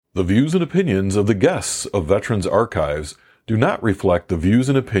The views and opinions of the guests of Veterans Archives do not reflect the views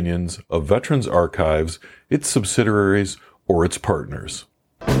and opinions of Veterans Archives, its subsidiaries, or its partners.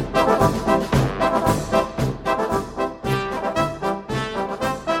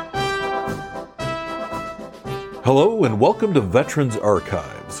 Hello and welcome to Veterans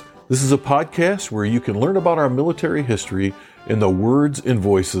Archives. This is a podcast where you can learn about our military history in the words and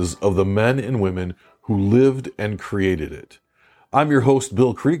voices of the men and women who lived and created it. I'm your host,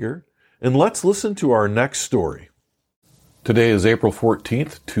 Bill Krieger, and let's listen to our next story. Today is April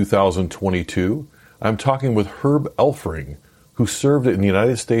 14th, 2022. I'm talking with Herb Elfring, who served in the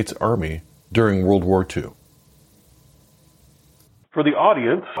United States Army during World War II. For the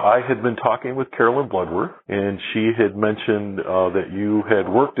audience, I had been talking with Carolyn Bloodworth, and she had mentioned that you had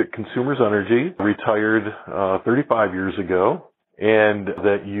worked at Consumers Energy, retired 35 years ago, and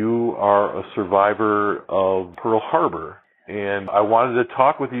that you are a survivor of Pearl Harbor. And I wanted to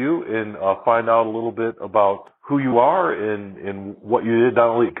talk with you and find out a little bit about who you are and what you did, not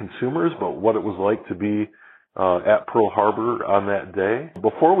only at Consumers, but what it was like to be at Pearl Harbor on that day.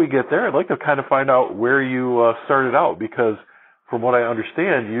 Before we get there, I'd like to kind of find out where you started out, because from what I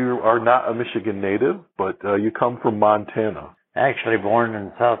understand, you are not a Michigan native, but you come from Montana. Actually born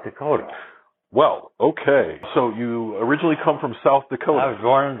in South Dakota. Well, okay. So you originally come from South Dakota. I was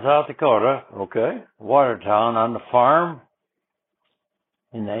born in South Dakota. Okay. Watertown on the farm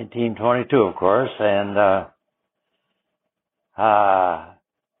in 1922, of course, and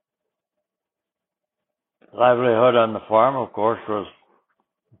livelihood on the farm, of course, was,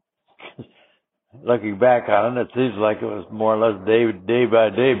 looking back on it, it seems like it was more or less day by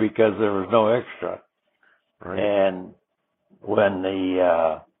day because there was no extra. Right. And when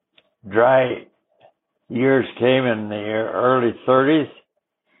the dry years came in the early 30s,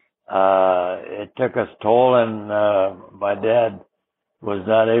 it took us toll, and my dad was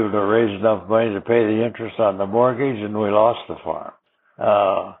not able to raise enough money to pay the interest on the mortgage, and we lost the farm.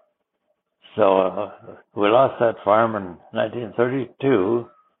 So we lost that farm in 1932,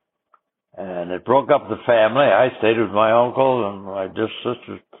 and it broke up the family. I stayed with my uncle, and my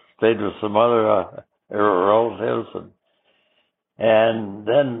sister stayed with some other relatives. And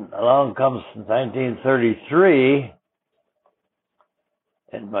then along comes 1933,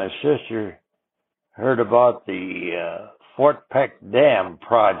 and my sister heard about the Fort Peck Dam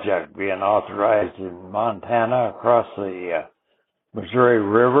project being authorized in Montana across the Missouri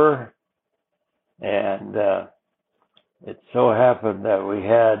River. And it so happened that we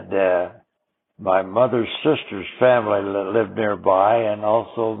had my mother's sister's family that lived nearby, and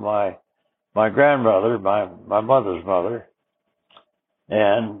also my grandmother, my mother's mother.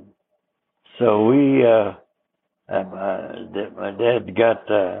 And so we, my dad got,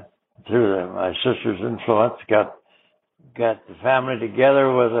 through my sister's influence, got the family together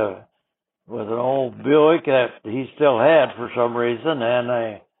with an old Buick that he still had for some reason, and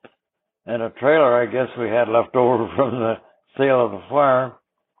a trailer I guess we had left over from the sale of the farm,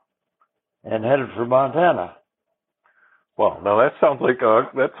 and headed for Montana. Well, now that sounds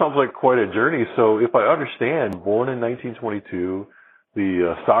like quite a journey. So if I understand, born in 1922,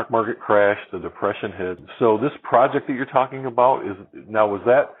 the stock market crashed, the Depression hit. So this project that you're talking about was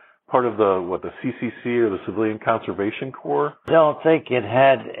that part of the CCC or the Civilian Conservation Corps? I don't think it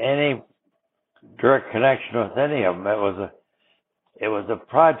had any direct connection with any of them. It was a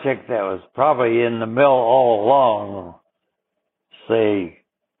project that was probably in the mill all along, say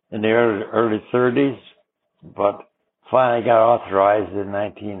in the early 30s, but finally got authorized in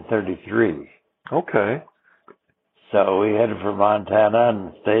 1933. Okay. So we headed for Montana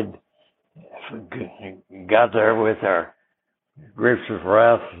and got there with our grapes of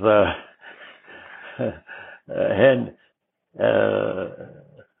wrath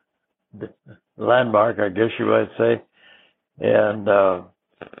landmark, I guess you might say. And that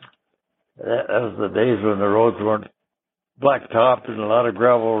was the days when the roads weren't blacktopped, and a lot of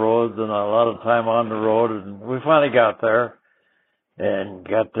gravel roads and a lot of time on the road. And we finally got there and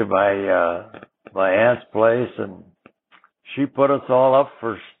got to my aunt's place, and she put us all up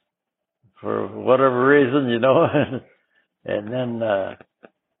for whatever reason, you know. And then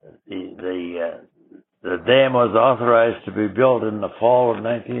the dam was authorized to be built in the fall of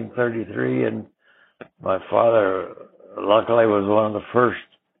 1933, and my father luckily was one of the first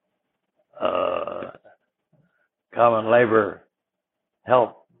common labor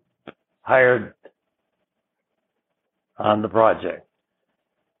help hired on the project.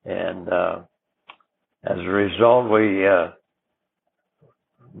 And as a result, we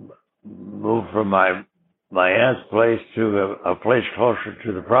moved from my aunt's place to a place closer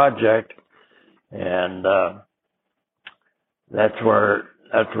to the project, and that's where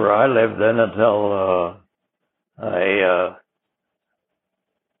that's where I lived then until I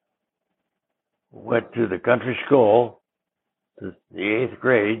went to the country school, to the 8th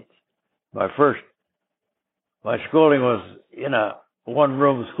grade. My schooling was in a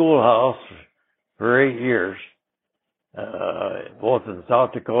one-room schoolhouse for 8 years, both in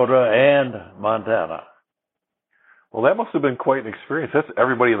South Dakota and Montana. Well, that must have been quite an experience. That's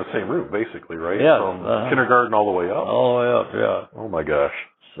everybody in the same room, basically, right? Yeah. From kindergarten all the way up. All the way up, yeah. Oh my gosh.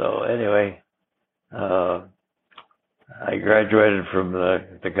 So anyway, I graduated from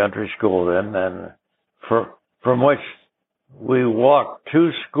the country school then, and from which we walked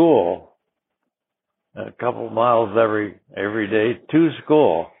to school a couple of miles every day to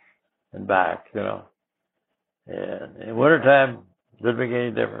school and back, you know. And in wintertime, it didn't make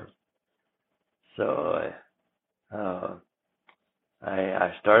any difference. So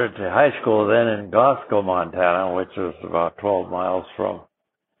I started to high school then in Glasgow, Montana, which was about 12 miles from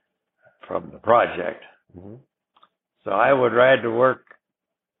the project. Mm-hmm. So I would ride to work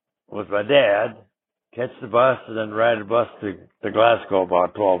with my dad, catch the bus, and then ride the bus to Glasgow,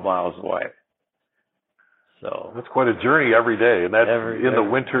 about 12 miles away. So that's quite a journey every day, and that's in the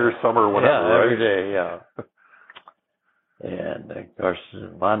winter, summer, whatever, yeah, right? every day, yeah. And of course,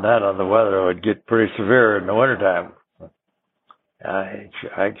 in Montana, the weather would get pretty severe in the wintertime. I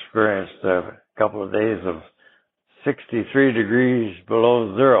experienced a couple of days of 63 degrees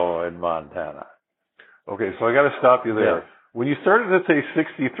below zero in Montana. Okay, so I got to stop you there. Yeah. When you started to say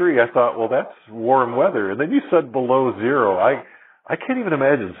 63, I thought, well, that's warm weather, and then you said below zero. I can't even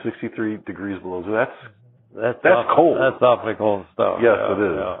imagine 63 degrees below zero. That's cold. That's awfully cold stuff. Yes, it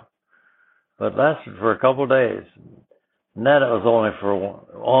is. Yeah. But it lasted for a couple of days. And then it was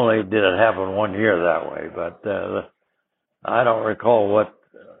only did it happen 1 year that way. But I don't recall what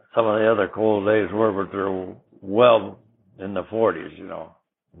some of the other cold days were, but they're well in the 40s, you know.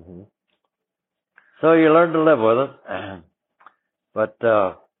 Mm-hmm. So you learn to live with it. But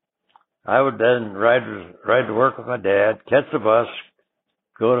I would then ride to work with my dad, catch the bus,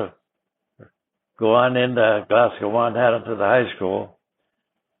 go on into Glasgow, Montana to the high school.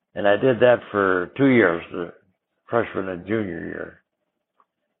 And I did that for 2 years, the freshman and junior year.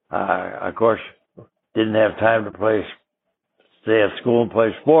 Of course, didn't have time to stay at school and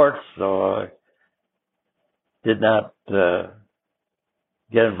play sports, so I did not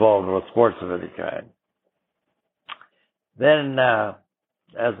get involved with sports of any kind. Then,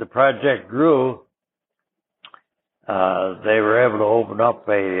 as the project grew, they were able to open up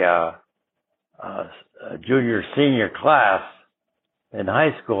a junior-senior class in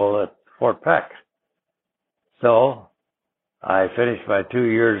high school at Fort Peck. So I finished my 2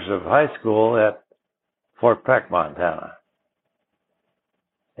 years of high school at Fort Peck, Montana.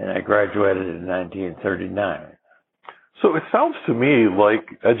 And I graduated in 1939. So it sounds to me like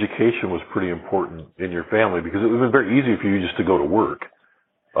education was pretty important in your family, because it would have been very easy for you just to go to work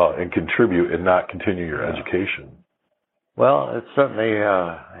and contribute and not continue your education. Well, it's certainly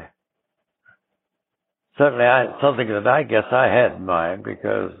something that I guess I had in mind,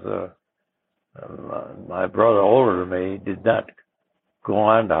 because my brother older than me did not go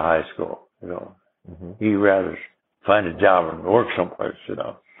on to high school, you know. Mm-hmm. He rather find a job and work someplace, you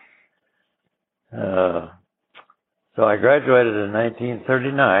know. So I graduated in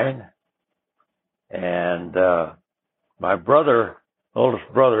 1939, and my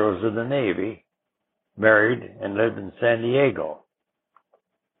oldest brother, was in the Navy, married, and lived in San Diego.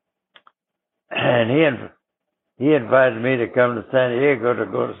 And he invited me to come to San Diego to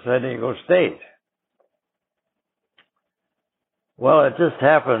go to San Diego State. Well, it just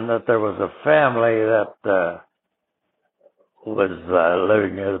happened that there was a family that was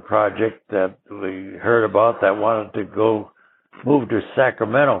living near the project that we heard about that wanted to move to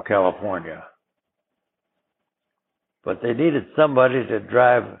Sacramento, California. But they needed somebody to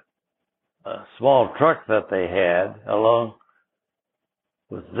drive a small truck that they had along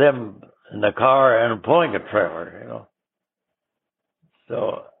with them in the car and pulling a trailer, you know.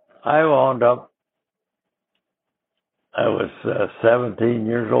 So I wound up, I was 17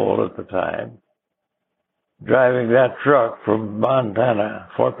 years old at the time, driving that truck from Montana,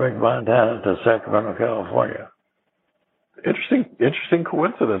 Fort Peck, Montana, to Sacramento, California. Interesting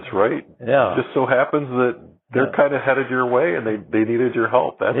coincidence, right? Yeah. It just so happens that they're kind of headed your way, and they needed your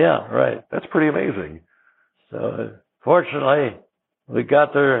help. Right. That's pretty amazing. So fortunately, we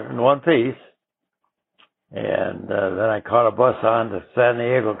got there in one piece, and then I caught a bus on to San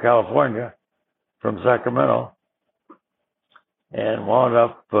Diego, California, from Sacramento, and wound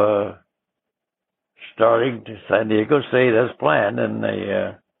up starting to San Diego State as planned, and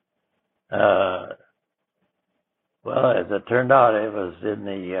Well, as it turned out, it was in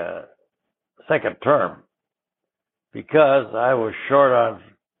the second term because I was short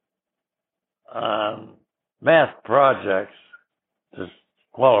on math projects to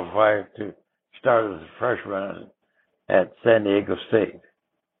qualify to start as a freshman at San Diego State.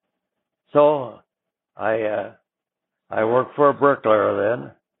 So I worked for a bricklayer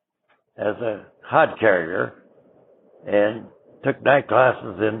then as a hod carrier and took night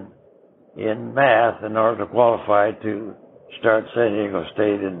classes in math in order to qualify to start San Diego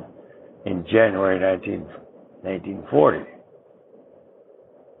State in January 1940.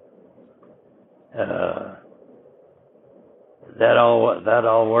 That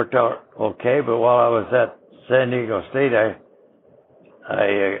all worked out okay, but while I was at San Diego State, I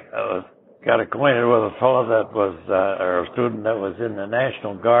got acquainted with a fellow that was, or a student that was in the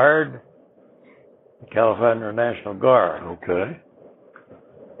National Guard, the California National Guard. Okay.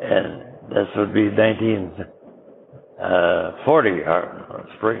 And this would be 1940,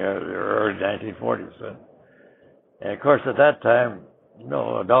 spring, early 1940s. And of course, at that time,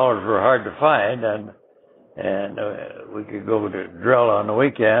 dollars were hard to find, and we could go to drill on the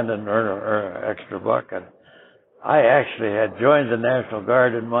weekend and earn an extra buck. And I actually had joined the National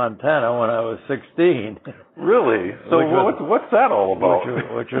Guard in Montana when I was 16. Really? So what's that all about?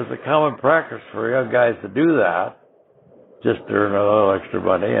 Which was a common practice for young guys to do that, just to earn a little extra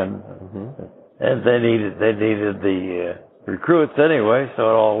money, and they needed the recruits anyway, so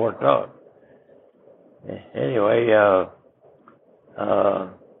it all worked out. Anyway,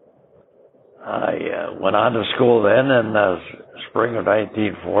 I went on to school then in the spring of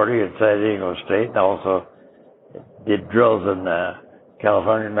 1940 at San Diego State, and also did drills in the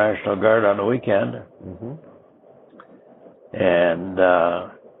California National Guard on the weekend. And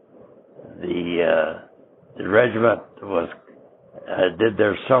the regiment did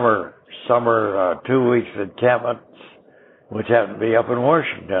their summer 2 weeks encampments, which happened to be up in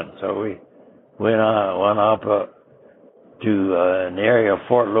Washington. So we went up to an area of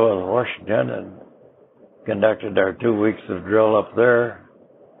Fort Lewis, Washington, and conducted our 2 weeks of drill up there.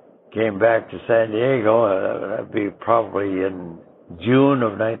 Came back to San Diego. That'd be probably in June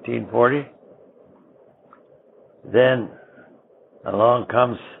of 1940. Then along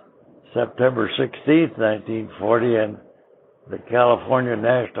comes September 16th, 1940, and the California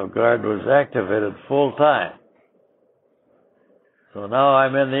National Guard was activated full time. So now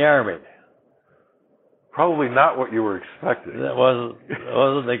I'm in the Army. Probably not what you were expecting. That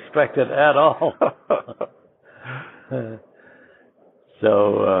wasn't expected at all.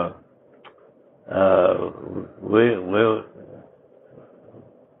 So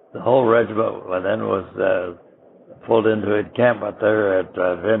the whole regiment then was pulled into encampment there at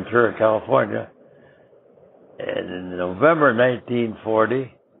Ventura, California. And in November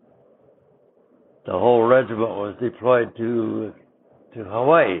 1940, the whole regiment was deployed to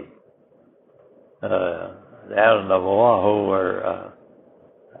Hawaii. The island of Oahu, where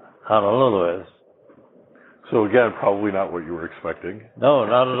Honolulu is. So again, probably not what you were expecting. No,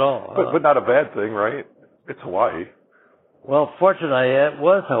 not at all. But not a bad thing, right? It's Hawaii. Well, fortunately, it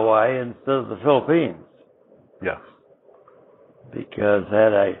was Hawaii instead of the Philippines. Yes. Because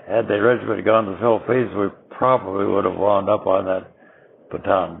had the regiment gone to the Philippines, we probably would have wound up on that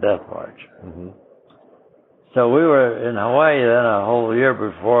Bataan Death March. So we were in Hawaii then a whole year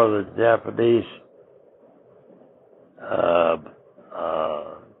before the Japanese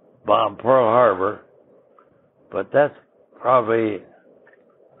bombed Pearl Harbor, but that's probably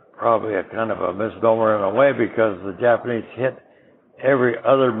a kind of a misnomer in a way, because the Japanese hit every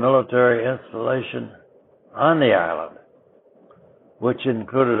other military installation on the island, which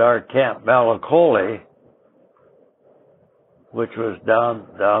included our Camp Malakoli, which was down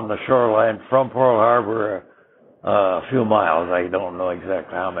the shoreline from Pearl Harbor a few miles. I don't know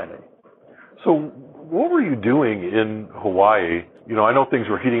exactly how many. So what were you doing in Hawaii? I know things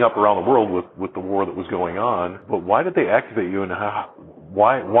were heating up around the world with the war that was going on, but why did they activate you, and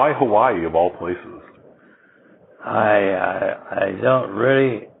why Hawaii of all places? I don't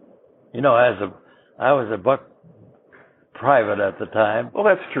really, I was a buck private at the time. Well,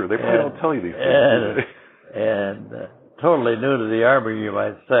 that's true. They probably don't tell you these things. And totally new to the Army, you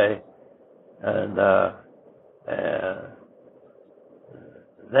might say. And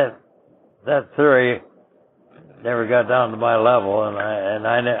that theory never got down to my level, and at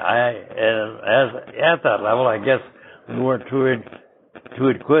that level, I guess we weren't too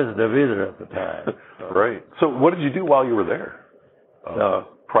inquisitive either at the time. So. Right. So what did you do while you were there?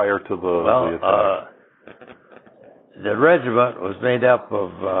 Prior to the attack? The regiment was made up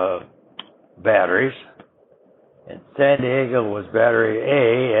of batteries, and San Diego was Battery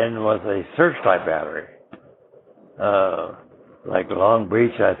A and was a searchlight battery. like Long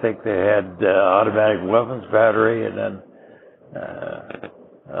Beach, I think they had automatic weapons battery, and then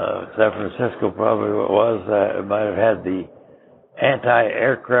San Francisco probably what it was. It might have had the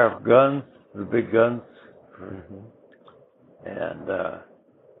anti-aircraft guns, the big guns, and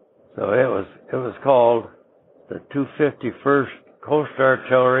so it was called the 251st Coast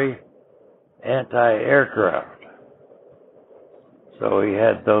Artillery Anti-Aircraft. So he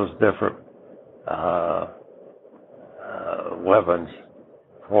had those different weapons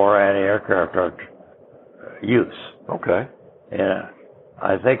for anti-aircraft use. Okay. And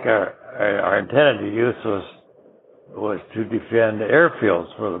I think our intended use was to defend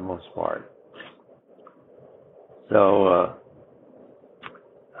airfields for the most part. So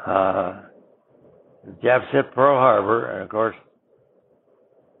the Japs hit Pearl Harbor, and of course,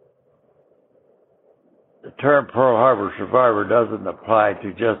 the term Pearl Harbor survivor doesn't apply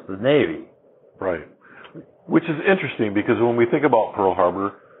to just the Navy. Right. Which is interesting because when we think about Pearl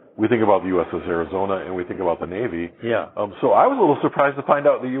Harbor, we think about the USS Arizona and we think about the Navy. Yeah. So I was a little surprised to find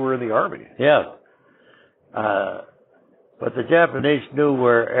out that you were in the Army. Yes. But the Japanese knew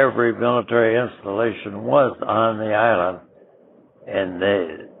where every military installation was on the island, and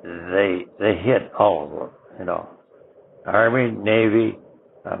they hit all of them, you know. Army, Navy,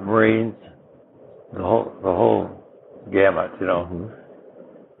 Marines, the whole gamut, you know.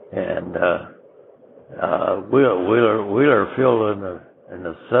 And Wheeler Field in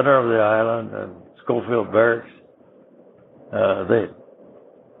the center of the island, and Schofield Barracks,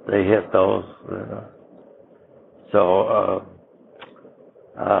 they hit those, you know. So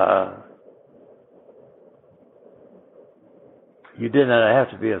you didn't have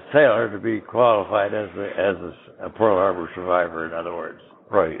to be a sailor to be qualified as a Pearl Harbor survivor, in other words.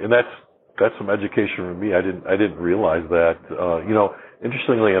 Right, and that's some education for me. I didn't realize that. You know,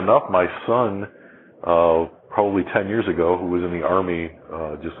 interestingly enough, my son, probably 10 years ago, who was in the Army,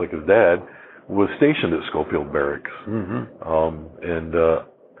 just like his dad, was stationed at Schofield Barracks. And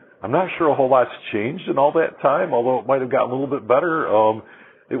I'm not sure a whole lot's changed in all that time, although it might have gotten a little bit better.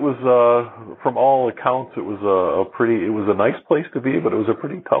 It was, from all accounts, it was a nice place to be, but it was a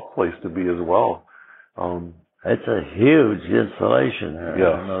pretty tough place to be as well. It's a huge installation there.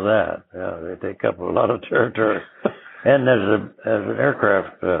 Yeah. I know that. Yeah, they take up a lot of territory. And there's an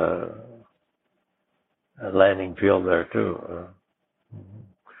aircraft landing field there too.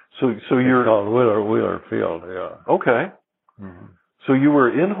 So you're it's called Wheeler Field. Yeah. Okay. So you were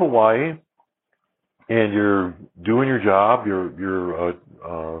in Hawaii, and you're doing your job. You're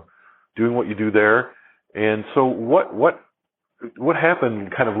doing what you do there. And so what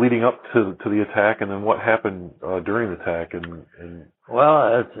happened, kind of leading up to the attack, and then what happened during the attack? And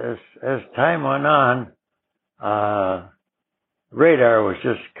well, as time went on, radar was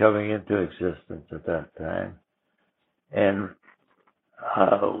just coming into existence at that time, and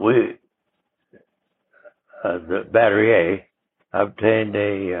the Battery A obtained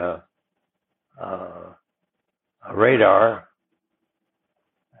a radar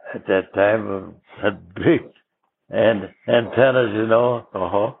at that time, had big and antennas, you know,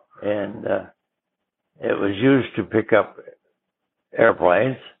 and it was used to pick up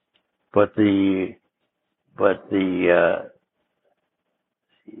airplanes, but the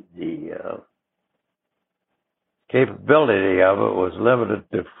capability of it was limited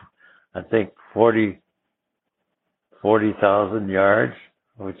to, I think, 40,000 yards,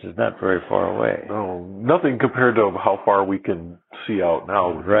 which is not very far away. No, nothing compared to how far we can see out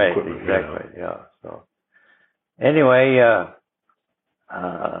now. Right, exactly, yeah. So anyway,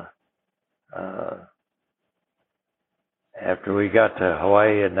 after we got to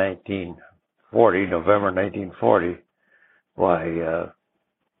Hawaii in November 1940,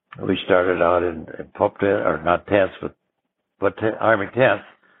 we started out in pup tent, or not tents, but Army tents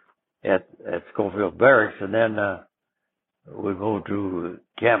at Schofield Barracks, and then we moved to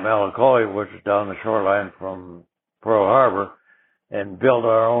Camp Melancholy, which is down the shoreline from Pearl Harbor, and built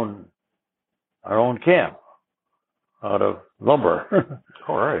our own camp out of lumber.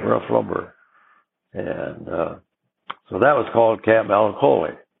 All right. Rough lumber. And so that was called Camp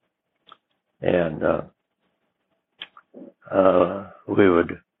Melancholy. And we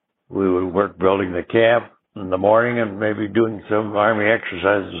would work building the camp in the morning and maybe doing some Army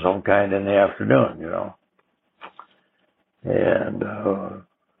exercises of some kind in the afternoon, you know. And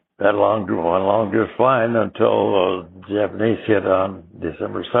that went along just fine until the Japanese hit on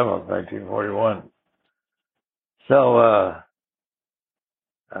December 7th, 1941. So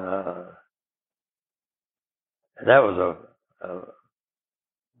that was a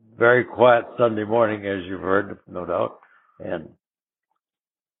very quiet Sunday morning, as you've heard, no doubt. And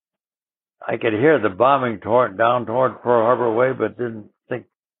I could hear the bombing down toward Pearl Harbor way, but didn't think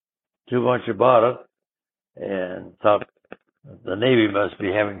too much about it, and thought the Navy must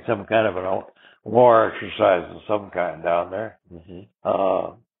be having some kind of a war exercise of some kind down there.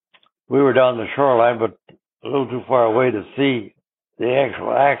 Mm-hmm. We were down the shoreline, but a little too far away to see the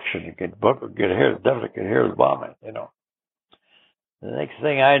actual action. Definitely could hear the bombing, you know. The next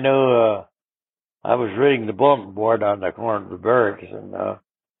thing I knew, I was reading the bulletin board on the corner of the barracks, and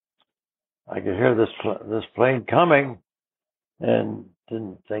I could hear this plane coming, and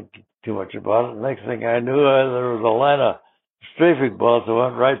didn't think too much about it. The next thing I knew, there was a line of strafing bullets that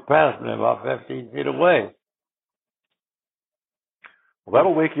went right past me about 15 feet away. Well,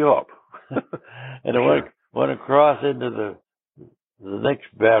 that'll wake you up. And it went across into the next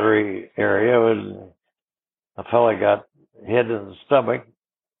battery area, and a fella got hit in the stomach,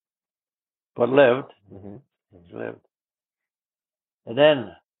 but lived. Mm-hmm. He lived. And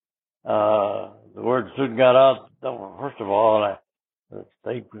then the word soon got out. First of all,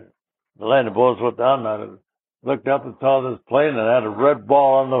 the line of bullets went down, and I looked up and saw this plane and had a red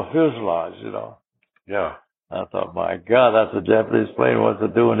ball on the fuselage, you know. Yeah. I thought, my God, that's a Japanese plane. What's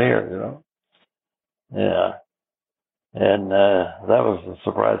it doing here, you know? Yeah. And that was a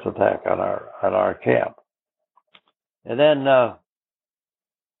surprise attack on our camp. And then the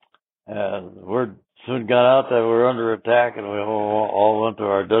word soon got out that we were under attack, and we all went to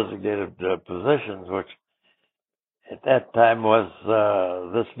our designated positions, which at that time was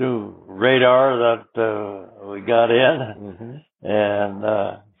this new radar that we got in. Mm-hmm. And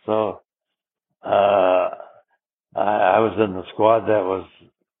so I was in the squad that was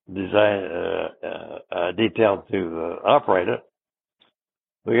detailed to operate it.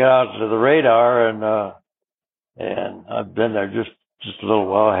 We got out to the radar, and I've been there just a little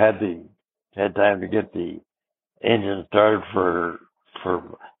while. I had time to get the engine started for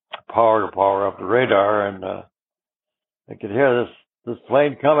power to power up the radar, and I could hear this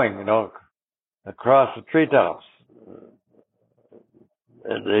plane coming, you know, across the treetops.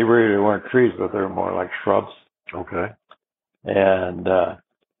 They really weren't trees, but they were more like shrubs. Okay. And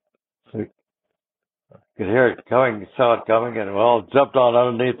we could hear it coming, saw it coming, and we all jumped on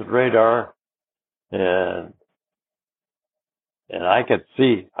underneath the radar, and I could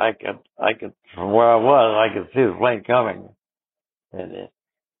see, from where I was, I could see the plane coming, and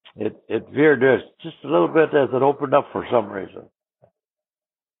it veered just a little bit as it opened up for some reason,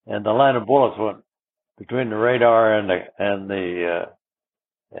 and the line of bullets went between the radar and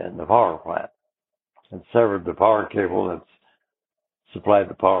the power plant, and severed the power cable that supplied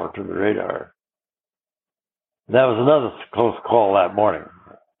the power to the radar. That was another close call that morning.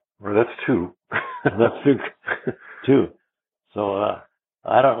 Well, that's two. That's two. So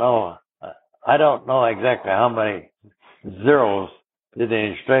I don't know. I don't know exactly how many zeros did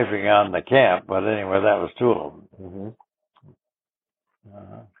any strafing on the camp, but anyway, that was two of them. Mm-hmm.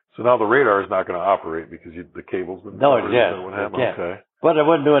 So now the radar is not going to operate because the cable's been no, covered. yes, What happened? Okay. But it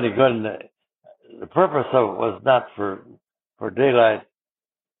wouldn't do any good. The purpose of it was not for daylight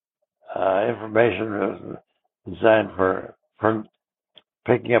information. It was designed for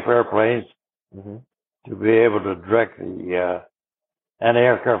picking up airplanes, mm-hmm. to be able to direct the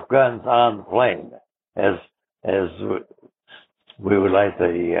anti-aircraft guns on the plane as we would light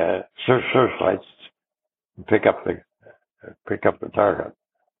the searchlights and pick up the target.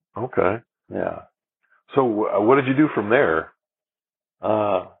 Okay. Yeah. So what did you do from there?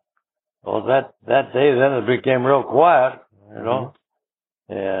 Well, that day then it became real quiet, you know,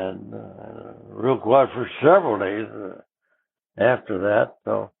 and real quiet for several days after that.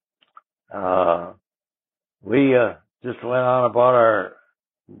 So we just went on about our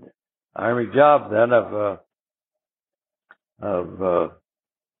Army job then of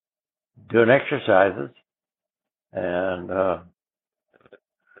doing exercises, and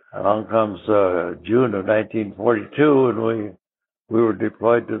along comes June of 1942, and we were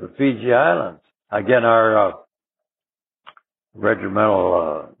deployed to the Fiji Islands. Again, our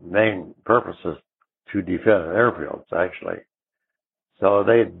regimental main purpose is to defend airfields, actually. So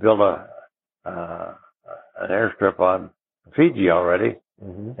they had built an airstrip on Fiji already,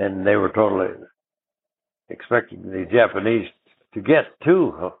 mm-hmm. and they were totally expecting the Japanese to get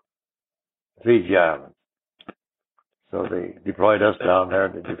to Fiji Islands. So they deployed us down there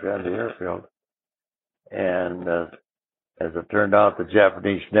to defend the airfield. And as it turned out, the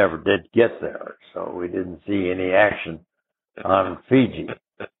Japanese never did get there, so we didn't see any action on Fiji.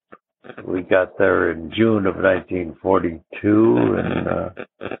 We got there in June of 1942,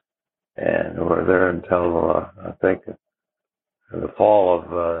 and were there until I think the fall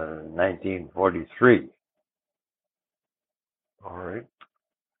of 1943. All right.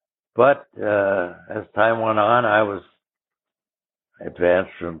 But as time went on, I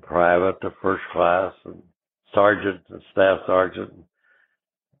advanced from private to first class and sergeant and staff sergeant.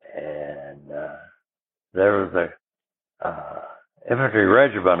 And there was a infantry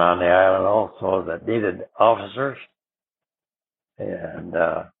regiment on the island also that needed officers. And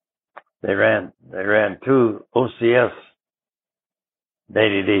they ran 2 OCS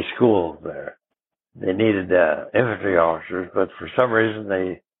 80-day schools there. They needed infantry officers, but for some reason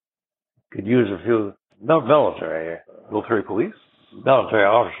they could use a few military police, military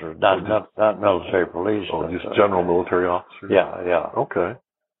officers, not military police. Oh, just general military officers. Yeah. Okay.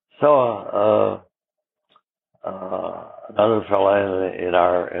 So another fellow in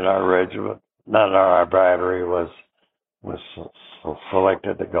our regiment, not in our battery, was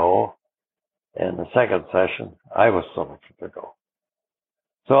selected to go. In the second session, I was selected to go.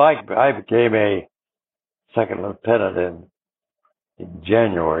 So I became a second lieutenant in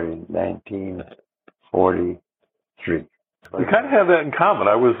January 1943. We kind of have that in common.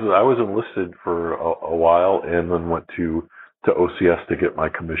 I was enlisted for a while and then went to OCS to get my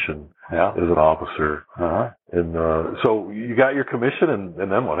commission as an officer. Uh-huh. And so you got your commission, and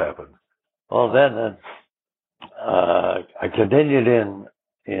then what happened? Well, then I continued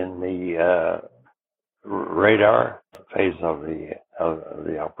in the radar phase of the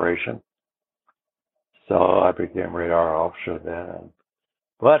operation. So I became radar officer then.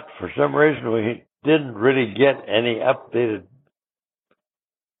 But for some reason, we didn't really get any updated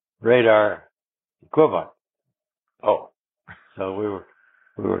radar equipment. Oh. So we were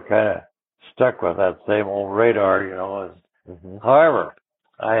kind of stuck with that same old radar, you know. Mm-hmm. However,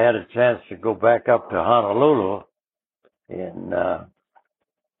 I had a chance to go back up to Honolulu in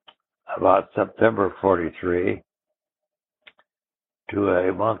about September 43 to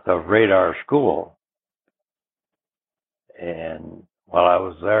a month of radar school. And while I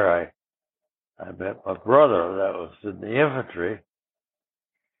was there, I met my brother that was in the infantry,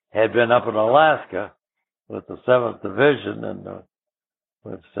 had been up in Alaska with the 7th Division and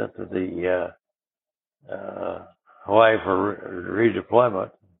was sent to the Hawaii for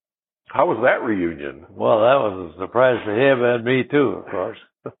redeployment. How was that reunion? Well, that was a surprise to him and me too, of course.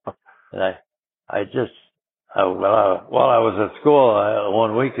 And while I was at school,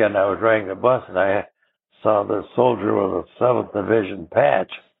 one weekend I was riding the bus and I saw this soldier with a 7th Division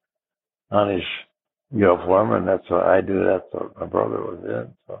patch on his uniform, and that's what I do. That's what my brother was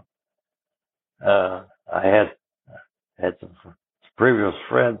in. So I had some previous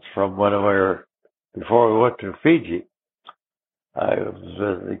friends from before we went to Fiji. I was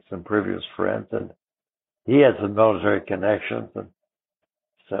visiting some previous friends, and he had some military connections, and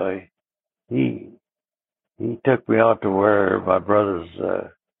so he took me out to where my brother's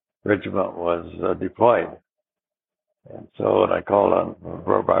regiment was deployed. And so when I called on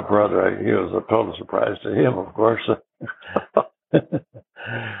my brother, he was a total surprise to him, of course.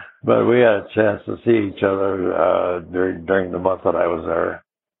 But we had a chance to see each other during the month that I was there.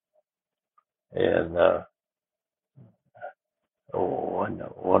 And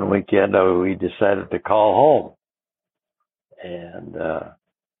one weekend we decided to call home. And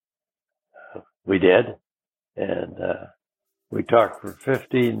we did. And we talked for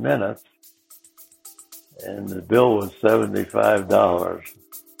 15 minutes. And the bill was $75.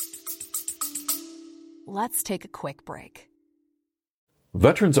 Let's take a quick break.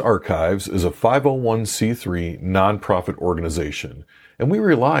 Veterans Archives is a 501c3 nonprofit organization, and we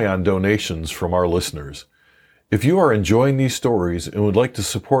rely on donations from our listeners. If you are enjoying these stories and would like to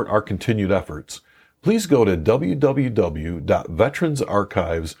support our continued efforts, please go to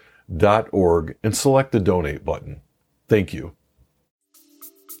www.veteransarchives.org and select the donate button. Thank you.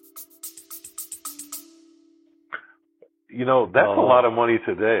 You know, that's a lot of money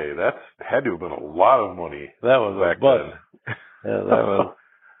today. That's had to have been a lot of money. That was back then. Yeah,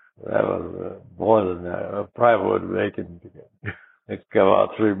 that was more than a private would make it come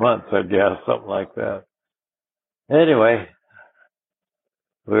out 3 months, I guess, something like that. Anyway,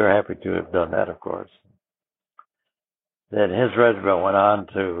 we were happy to have done that, of course. Then his regiment went on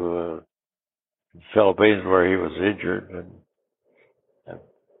to the Philippines where he was injured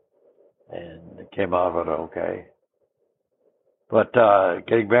and came out of it okay. But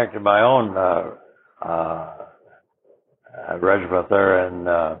getting back to my own regiment there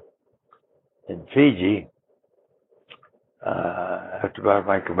in Fiji, after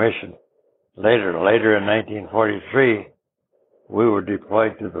my commission, later in 1943, we were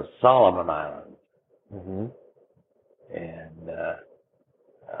deployed to the Solomon Islands. Mm-hmm. And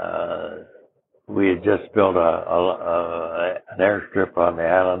we had just built an airstrip on the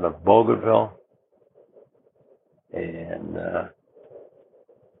island of Bogerville. And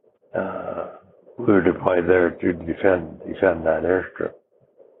we were deployed there to defend that airstrip.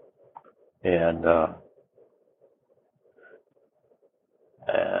 And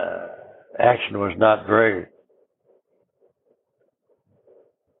action was not very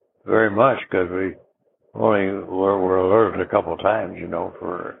much because we only were alerted a couple of times,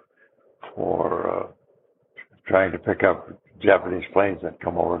 for trying to pick up Japanese planes that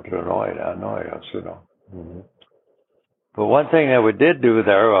come over to annoy us, Mm-hmm. But one thing that we did do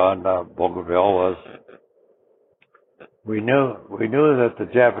there on Bogerville was we knew that the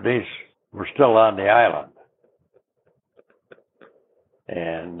Japanese were still on the island,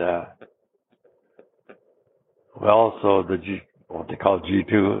 and so what they call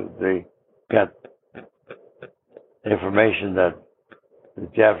G2, they got information that the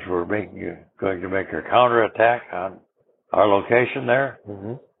Japs were going to make a counterattack on our location there,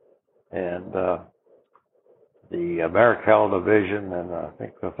 Mm-hmm. and the Americal Division and I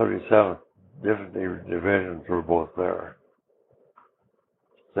think the 37th different divisions were both there.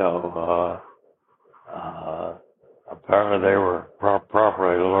 So apparently they were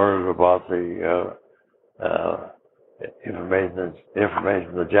properly alerted about the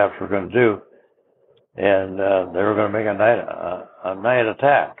information the Japs were going to do, and they were going to make a night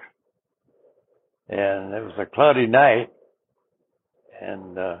attack. And it was a cloudy night,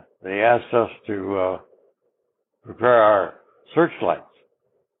 and they asked us to prepare our searchlights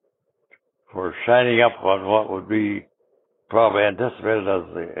for shining up on what would be probably anticipated as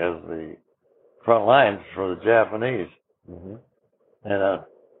the front lines for the Japanese. Mm-hmm. And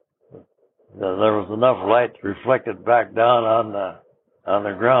there was enough light reflected back down on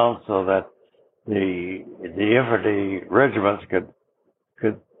the ground so that the infantry regiments could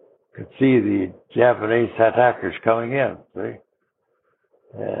see the Japanese attackers coming in. See,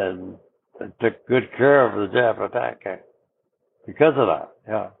 and it took good care of the Jap attack because of that.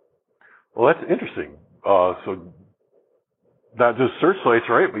 Yeah. Well, that's interesting. So not just searchlights,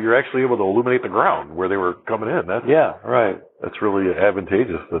 right? But you're actually able to illuminate the ground where they were coming in. Yeah, right. That's really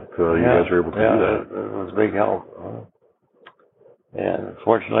advantageous that you guys were able to do that. It was a big help. And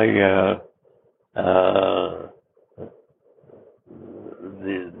fortunately,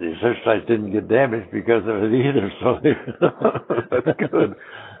 the searchlights didn't get damaged because of it either. So that's good.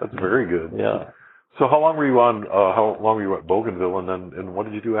 That's very good. Yeah. So how long were you at Bogerville, and what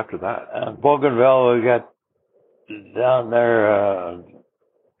did you do after that? Bogerville, we got down there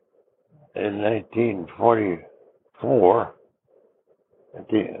in 1944.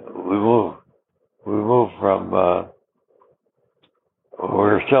 We moved from. We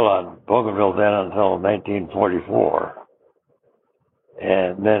were still on Bogerville then until 1944.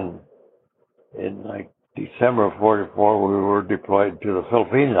 And then in December of 44, we were deployed to the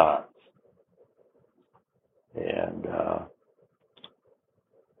Philippine Islands. And the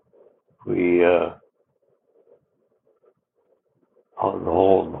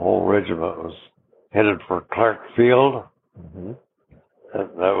whole regiment was headed for Clark Field. Mm-hmm.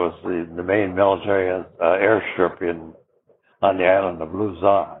 That was the main military airstrip on the island of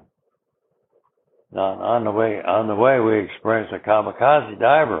Luzon. Now, on the way, we experienced a kamikaze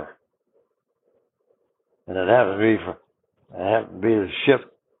diver, and it happened to be the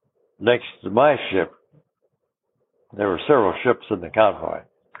ship next to my ship. There were several ships in the convoy,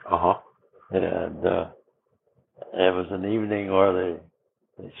 and it was an evening where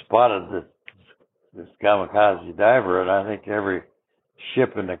they spotted this kamikaze diver, and I think every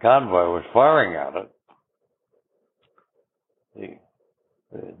ship in the convoy was firing at it.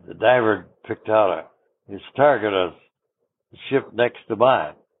 The diver picked out his target as the ship next to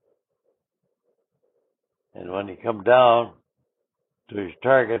mine. And when he come down to his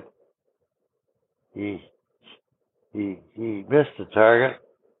target, he missed the target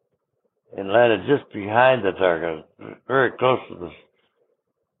and landed just behind the target, very close to the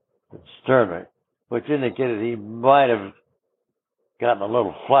stern, which indicated he might have gotten a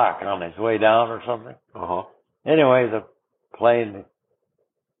little flak on his way down or something. Anyway, the plane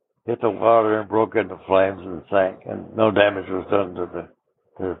hit the water and broke into flames and sank, and no damage was done to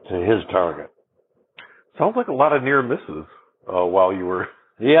his target. Sounds like a lot of near misses while you were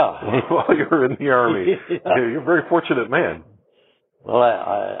in the Army. Yeah. You're a very fortunate man. Well,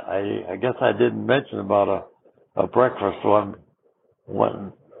 I guess I didn't mention about a breakfast one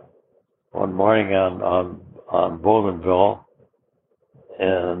morning on Bogerville,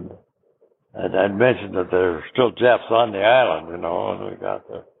 and I'd mentioned that there were still Japs on the island, when we got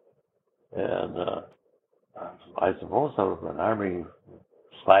there. And I suppose that was an Army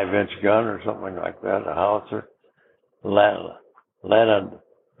 5-inch gun or something like that, a howitzer, landed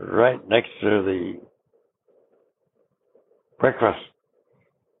right next to the breakfast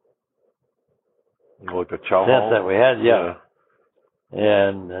Like a chow tent hall? that we had, yeah.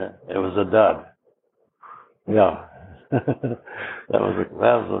 And it was a dud. Yeah. that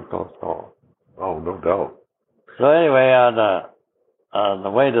was a close call. Oh, no doubt. So anyway, on the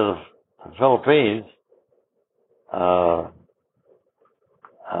way to the Philippines,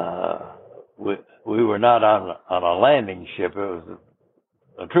 we were not on a landing ship. It was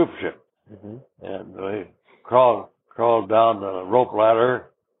a troop ship. Mm-hmm. And we crawled down the rope ladder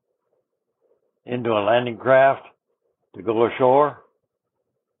into a landing craft to go ashore.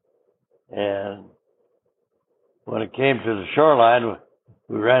 And when it came to the shoreline,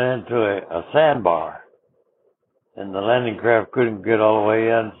 we ran into a sandbar. And the landing craft couldn't get all the way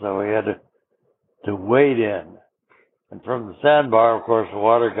in, so we had to wade in. And from the sandbar, of course, the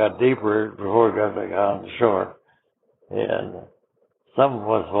water got deeper before it got back on the shore. And some of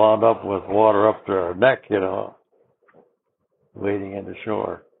us wound up with water up to our neck, wading into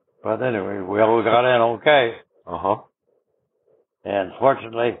shore. But anyway, we all got in okay. Uh-huh. And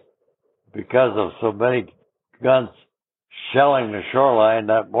fortunately, because of so many guns shelling the shoreline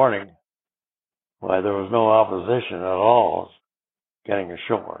that morning, why, there was no opposition at all getting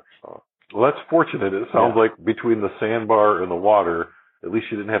ashore. So, well, that's fortunate. It sounds like between the sandbar and the water, at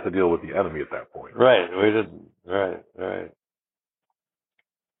least you didn't have to deal with the enemy at that point. Right, we didn't. Right.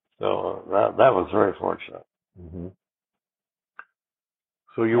 So that was very fortunate. Mm-hmm.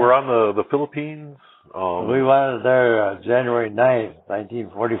 So you were on the Philippines? We went there January 9th,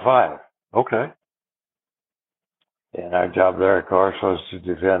 1945. Okay. And our job there, of course, was to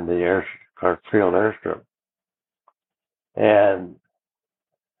defend the Clark Field airstrip. And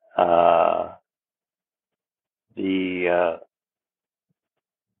the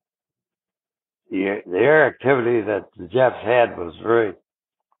air activity that the Japs had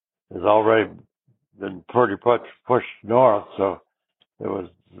has already been pretty much pushed north, so there was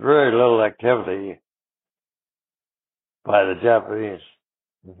very little activity by the Japanese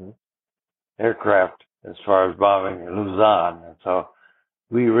aircraft as far as bombing Luzon. And so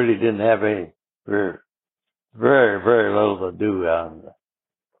we really didn't have very, very little to do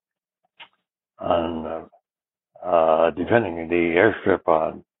on defending the airstrip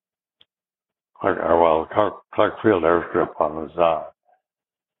on Clark Field airstrip on Luzon.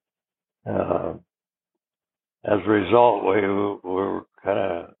 As a result, we were kind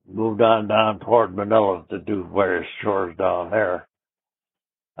of moved on down toward Manila to do various chores down there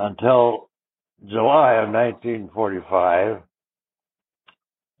until July of 1945,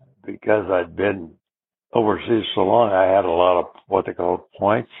 because I'd been overseas so long, I had a lot of what they call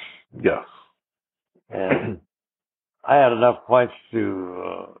points. Yes. And I had enough points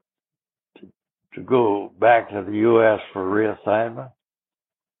to go back to the U.S. for reassignment,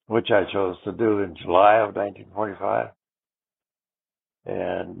 which I chose to do in July of 1945.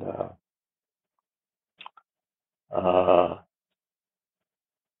 And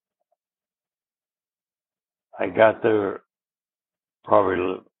I got there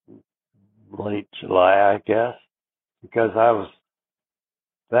probably late July, I guess, because I was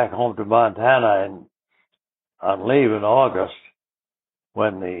back home to Montana and on leave in August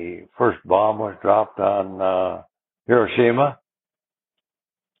when the first bomb was dropped on Hiroshima.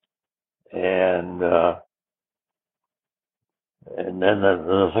 And then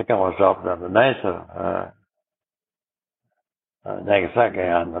the second was dropped on the 9th of Nagasaki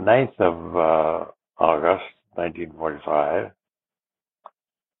on the 9th of August, 1945.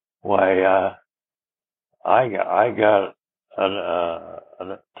 Why, I got a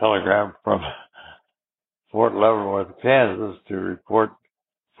telegram from Fort Leavenworth, Kansas, to report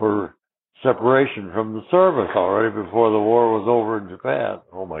for separation from the service already before the war was over in Japan.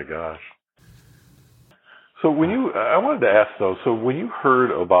 Oh my gosh. So I wanted to ask though, so when you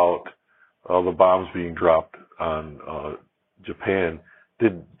heard about the bombs being dropped on Japan,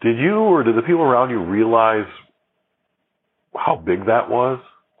 did you or did the people around you realize how big that was?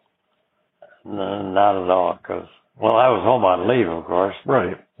 No, not at all, because, well, I was home on leave, of course.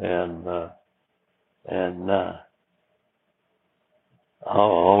 Right. And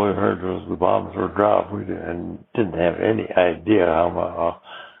all we heard was the bombs were dropped. We didn't have any idea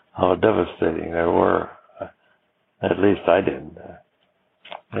how devastating they were. At least I didn't.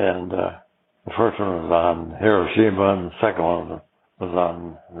 And the first one was on Hiroshima, and the second one was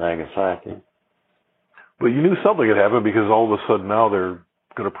on Nagasaki. But you knew something had happened because all of a sudden now they're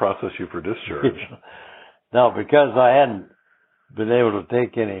going to process you for discharge. Now, because I hadn't been able to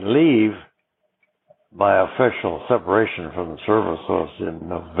take any leave, my official separation from the service was in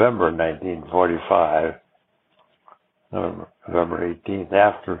November 1945, November 18th,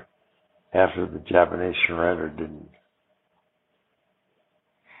 after the Japanese surrendered in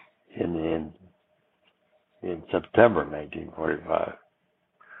in September 1945.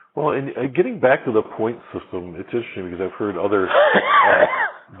 Well, and getting back to the point system, it's interesting because I've heard other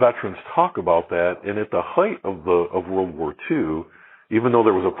veterans talk about that. And at the height of World War II, even though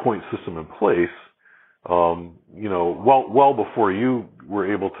there was a point system in place, well before you were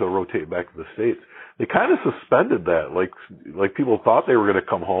able to rotate back to the States, they kind of suspended that. Like people thought they were going to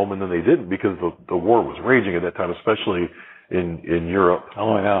come home, and then they didn't because the war was raging at that time, especially in Europe.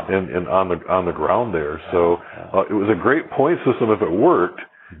 Oh yeah, and on the ground there. So it was a great point system if it worked.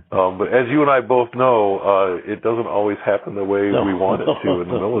 But as you and I both know, it doesn't always happen the way we want it to in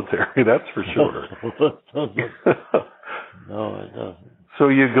the military. That's for sure. No, it doesn't. So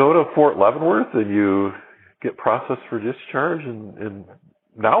you go to Fort Leavenworth and you get processed for discharge, and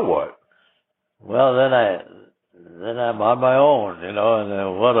now what? Well, then I'm on my own, and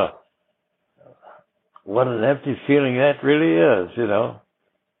what an empty feeling that really is,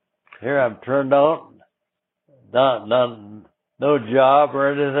 Here I'm turned out, no job or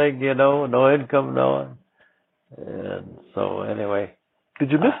anything, no income, and so anyway.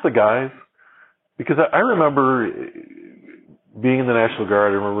 Did you miss the guys? Because I remember being in the National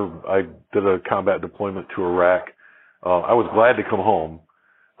Guard. I remember I did a combat deployment to Iraq. I was glad to come home.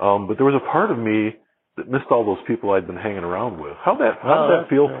 But there was a part of me that missed all those people I'd been hanging around with. How did that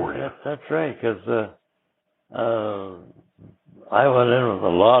feel for you? That's right, because I went in with a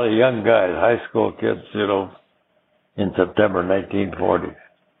lot of young guys, high school kids, in September 1940.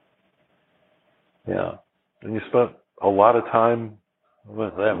 Yeah. And you spent a lot of time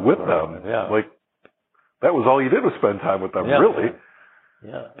with them. Yeah. Like, that was all you did was spend time with them, really.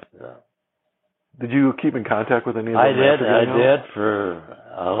 Yeah. Did you keep in contact with any of them? I did for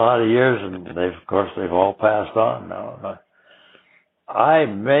a lot of years, and they've all passed on now. I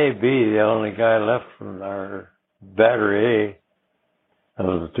may be the only guy left from our Battery A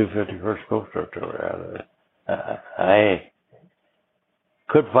of the 251st Coast Artillery. I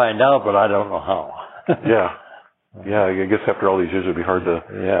could find out, but I don't know how. Yeah, I guess after all these years, it'd be hard to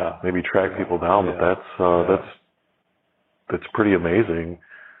maybe track people down, but that's pretty amazing.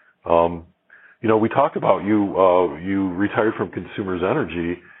 We talked about you retired from Consumers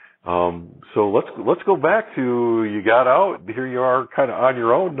Energy. So let's go back to you got out. Here you are, kind of on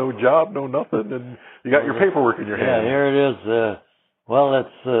your own, no job, no nothing, and you got your paperwork in your hand. Yeah, here it is.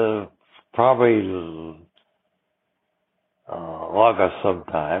 It's probably August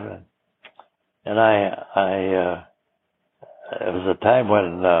sometime, and I it was a time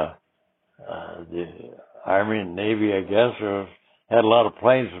when the Army and Navy, I guess, had a lot of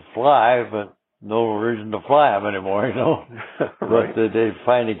planes to fly, but no reason to fly them anymore, Right. But they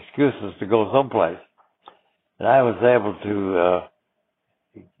find excuses to go someplace. And I was able to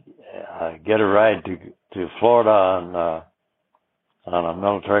get a ride to Florida on a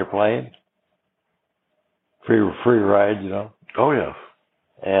military plane. Free ride, Oh, yes.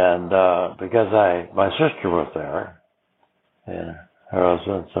 And because my sister was there, and her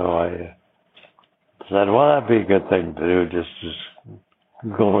husband, so I said, well, that'd be a good thing to do, just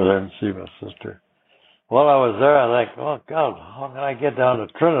go over there and see my sister. While I was there, I was like, oh, God, how can I get down to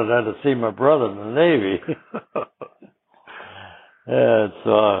Trinidad to see my brother in the Navy? And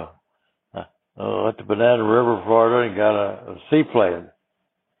so I went to Banana River, Florida, and got a seaplane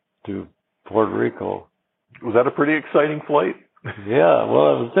to Puerto Rico. Was that a pretty exciting flight? Yeah,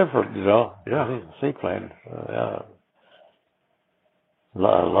 well, it was different, Yeah. Seaplane, A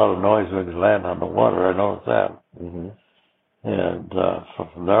lot of noise when you land on the water, I noticed that. Mm-hmm. And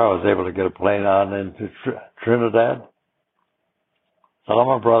from there, I was able to get a plane on into Trinidad. Saw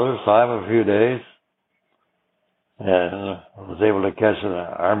my brother, saw him a few days, and I was able to catch an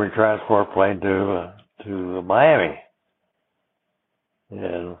Army transport plane to Miami.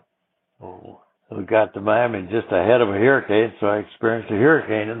 And we got to Miami just ahead of a hurricane, so I experienced a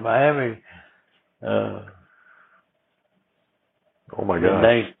hurricane in Miami. Oh my God!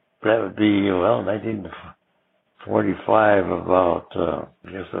 That would be 1945, about I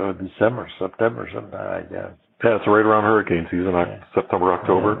guess that would be September, sometime like that. Yeah, it's right around hurricane season, September,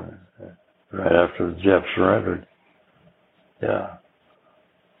 October. Right after Jeff surrendered. Yeah.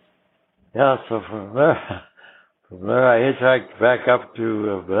 Yeah. So from there I hitchhiked back up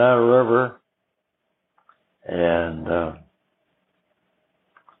to Banana River, and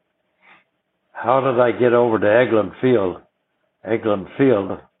how did I get over to Eglin Field,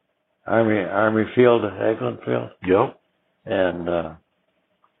 Army Field, Eglin Field? Yep. And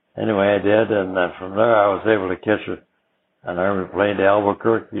anyway, I did, and from there I was able to catch an Army plane to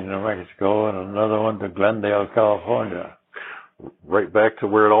Albuquerque, New Mexico, and another one to Glendale, California. Right back to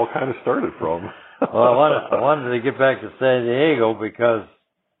where it all kind of started from. Well, I wanted to get back to San Diego because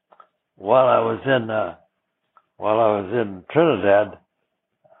while I was while I was in Trinidad,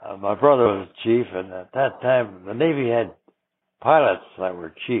 my brother was chief, and at that time the Navy had pilots that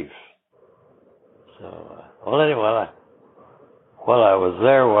were chiefs. So, well, anyway, while I was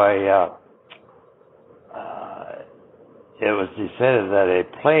there, it was decided that a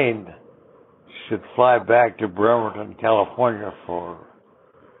plane should fly back to Bremerton, California for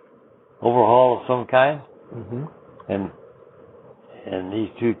overhaul of some kind. Mm-hmm. And these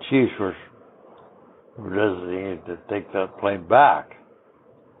two chiefs were designated to take that plane back.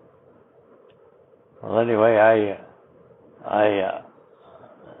 Well, anyway,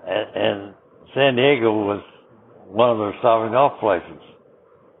 and San Diego was one of their stopping off places.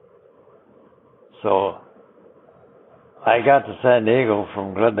 So I got to San Diego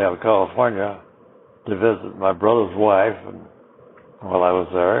from Glendale, California, to visit my brother's wife, and while I was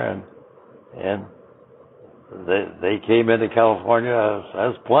there, and they came into California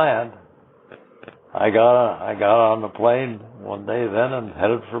as planned. I got on the plane one day then and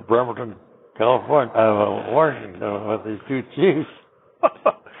headed for Bremerton, California, Washington, with these two chiefs.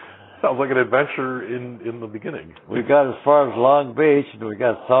 Sounds like an adventure in the beginning. We got as far as Long Beach, and we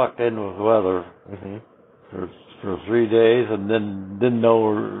got socked in with weather for 3 days, and then didn't know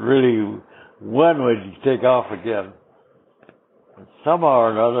really when we'd take off again. And somehow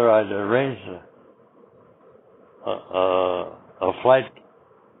or another, I'd arranged a flight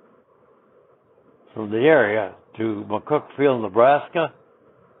from the area to McCook Field, Nebraska,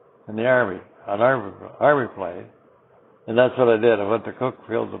 in the Army, an Army plane. And that's what I did. I went to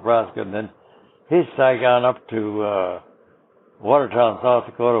Cookfield, Nebraska, and then I gone up to Watertown, South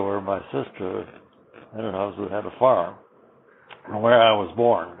Dakota, where my sister and her husband had a farm, and where I was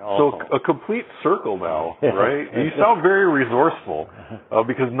born. Also. So a complete circle now, right? You sound very resourceful,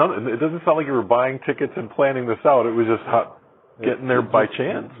 because it doesn't sound like you were buying tickets and planning this out. It was just getting there by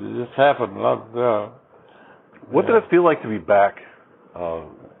chance. It just happened. What did it feel like to be back,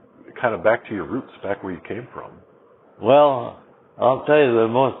 kind of back to your roots, back where you came from? Well, I'll tell you, the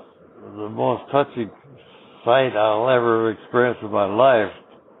most touching sight I'll ever experience in my life,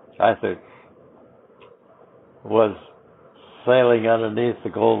 I think, was sailing underneath the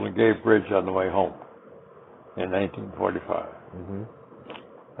Golden Gate Bridge on the way home in 1945. Mm-hmm.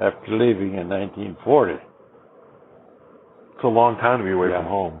 After leaving in 1940. It's a long time to be away from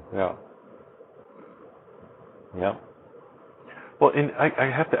home. Yeah. Yeah. Well, and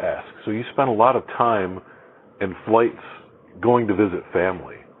I have to ask, so you spent a lot of time in flights going to visit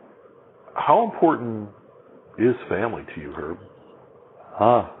family. How important is family to you, Herb?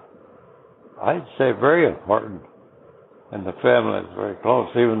 I'd say very important. And the family is very close,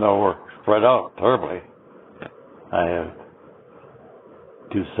 even though we're spread out terribly. I have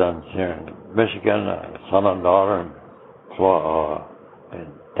two sons here in Michigan, a son and daughter in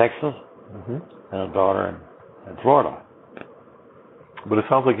Texas, and a daughter in Florida. But it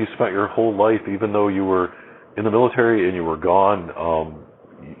sounds like you spent your whole life, even though you were in the military and you were gone,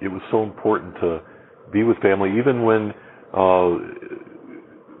 it was so important to be with family, even when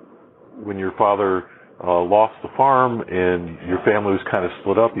your father lost the farm and your family was kind of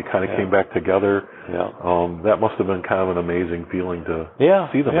split up, you kind of came back together. Yeah. That must have been kind of an amazing feeling to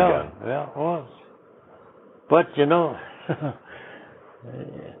see them again. Yeah, it was. But, you know,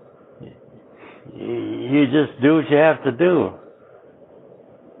 you just do what you have to do.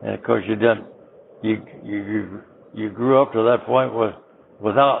 And of course, you grew up to that point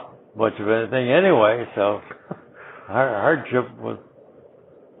without much of anything anyway, so hardship was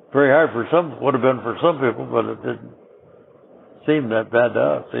very hard would have been for some people, but it didn't seem that bad to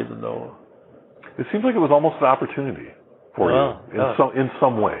us, even though. It seems like it was almost an opportunity for you in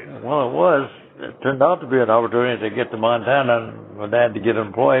some ways. Well, it was. It turned out to be an opportunity to get to Montana and my dad to get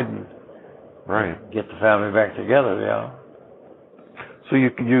employed and get the family back together. Yeah. So you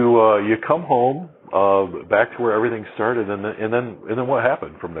come home back to where everything started, and then what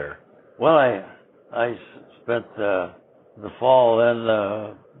happened from there? Well, I spent the fall then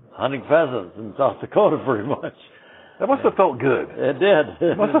hunting pheasants in South Dakota pretty much. That must have felt good. It did.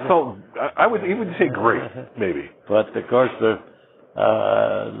 It must have felt, I would even say great, maybe. But of course there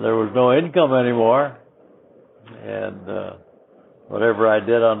was no income anymore, and whatever I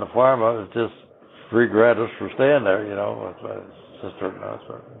did on the farm, I was just free gratis for staying there, you know, with my sister and us.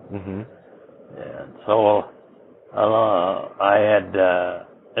 And so I had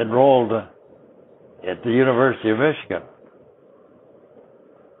enrolled at the University of Michigan.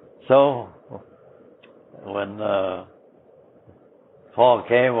 So when fall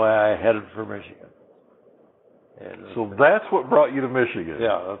came, I headed for Michigan. So that's what brought you to Michigan?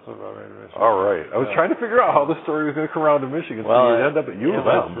 Yeah, that's what brought me to Michigan. All right. I was trying to figure out how the story was going to come around to Michigan, so you'd end up at U of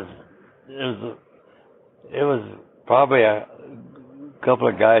M. it was probably a couple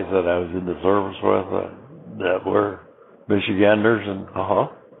of guys that I was in the service with that were Michiganders, and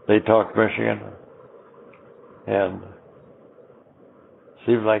they talked Michigan. And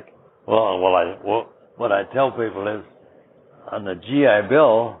seems like, what I tell people is, on the GI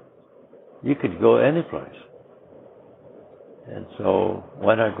Bill, you could go any place. And so,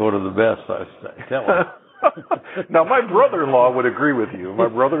 why not go to the best? I tell them. Now, my brother-in-law would agree with you. My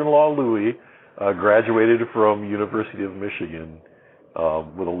brother-in-law, Louis, graduated from University of Michigan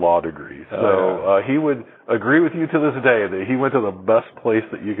with a law degree. So he would agree with you to this day that he went to the best place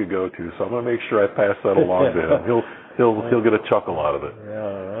that you could go to. So I'm going to make sure I pass that along to him. He'll get a chuckle out of it. Yeah,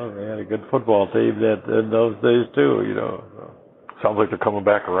 well, they had a good football team in those days too, you know. So. Sounds like they're coming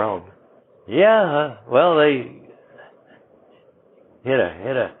back around. Yeah, well, they hit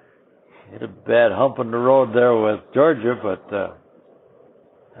a bad hump in the road there with Georgia, but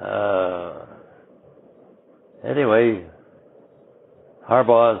anyway,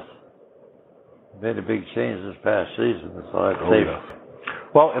 Harbaugh's made a big change this past season, so I'd say. Yeah.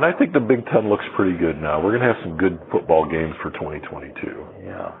 Well, and I think the Big Ten looks pretty good now. We're going to have some good football games for 2022.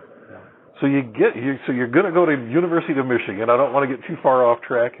 Yeah. So you're going to go to University of Michigan. I don't want to get too far off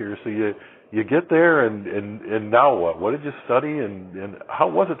track here. So you get there, and now what? What did you study, and how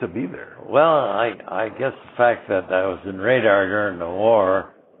was it to be there? Well, I guess the fact that I was in radar during the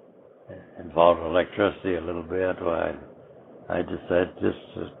war involved electricity a little bit. I decided just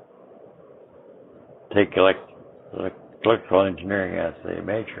to take electrical engineering as a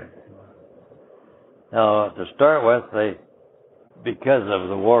major. Now, to start with, because of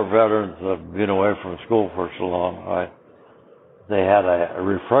the war veterans have been away from school for so long, they had a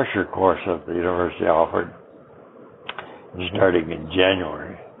refresher course that the university offered, starting in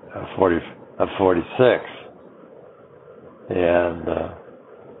January of 46. And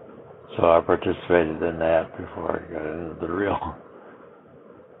so I participated in that before I got into the real.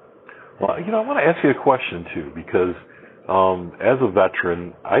 Well, I want to ask you a question, too, because as a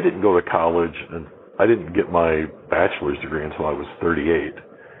veteran, I didn't go to college, and I didn't get my bachelor's degree until I was 38.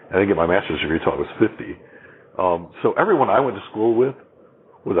 I didn't get my master's degree until I was 50. So everyone I went to school with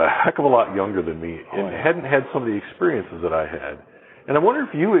was a heck of a lot younger than me and hadn't had some of the experiences that I had. And I wonder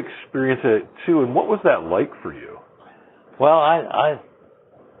if you experienced it, too, and what was that like for you? Well, I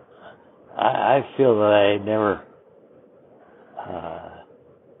feel that I never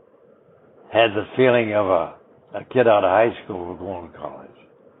had the feeling of a kid out of high school going to college,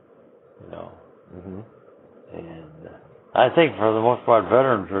 you know. Mm-hmm. And I think for the most part,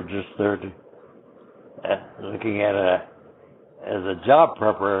 veterans are just there to looking at it as a job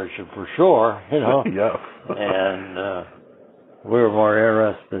preparation for sure, you know. Yeah. And we were more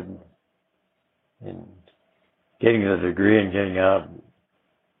interested in getting the degree and getting out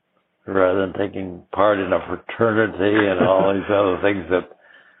rather than taking part in a fraternity and all these other things that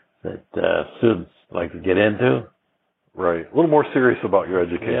students like to get into. Right. A little more serious about your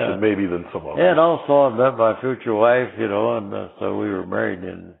education, maybe, than some of them. And also, I met my future wife, you know, and so we were married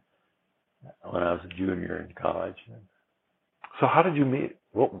when I was a junior in college. So how did you meet?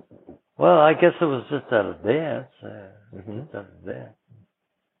 Well, I guess it was just at a dance. Just at a dance.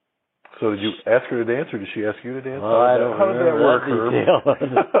 So did you ask her to dance, or did she ask you to dance? Well, I don't how did that work?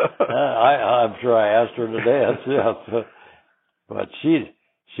 I'm sure I asked her to dance, yes. But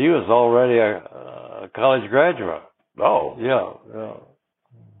she was already a college graduate. Oh. Yeah.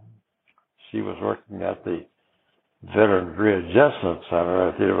 She was working at the Veterans Readjustment Center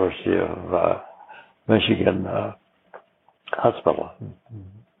at the University of Michigan Hospital.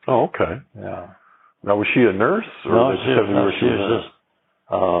 Oh, okay. Yeah. Now, was she a nurse? Or no, she was just,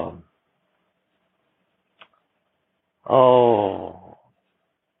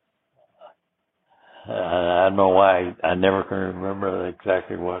 I don't know why I never can remember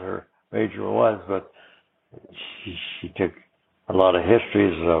exactly what her major was, but she took a lot of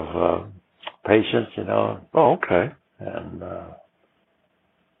histories of patients, you know. Oh, okay. And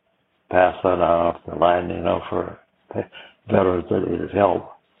passed that on off the line, you know, for veterans that needed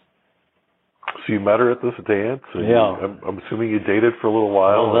help. So you met her at this dance? And yeah. I'm assuming you dated for a little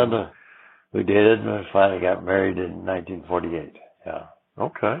while? Well, then we dated and we finally got married in 1948. Yeah.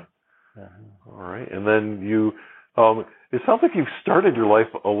 Okay. All right. And then you, it sounds like you've started your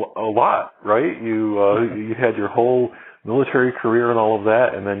life a lot, right? You had your whole military career and all of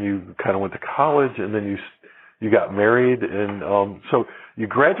that, and then you kind of went to college, and then you got married, and so you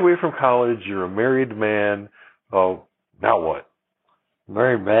graduated from college. You're a married man. Now what?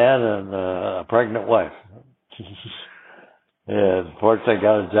 Married man and a pregnant wife. And fortunately, I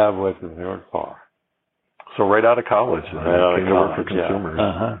got a job with them here in far. So right out of college, right out of college, work for consumers.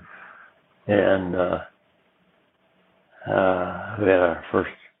 Yeah. And We had our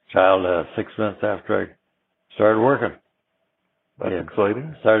first child 6 months after I started working. That's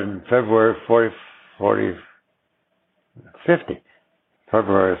exciting. Started in February 50.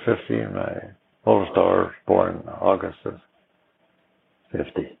 February 50, and my oldest daughter was born in August of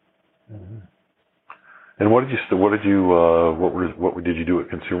 50. Mm-hmm. And what did you do at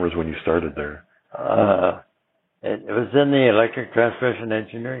Consumers when you started there? It was in the electric transmission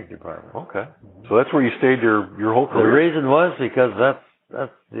engineering department. Okay, so that's where you stayed your whole career. The reason was because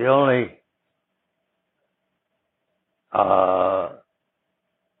that's the only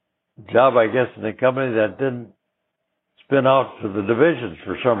job, I guess, in the company that didn't spin out to the divisions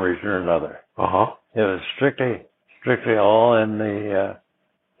for some reason or another. It was strictly all in the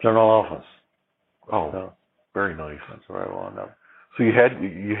general office. Oh, so very nice. That's where I wound up. So you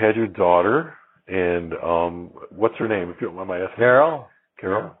had your daughter, and what's her name, if you don't mind my asking? Carol.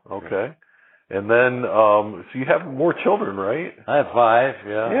 Okay. And then, so you have more children, right? I have 5.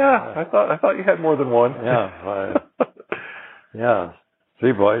 Yeah. Yeah, I thought you had more than one. Yeah, 5. Yeah,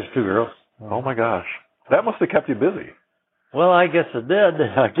 3 boys, 2 girls. Oh my gosh, that must have kept you busy. Well, I guess it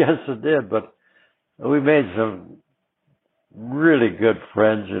did. But we made some really good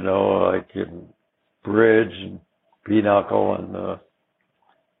friends, like in bridge and pinochle,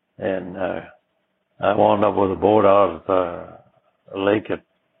 and I wound up with a boat out at the lake at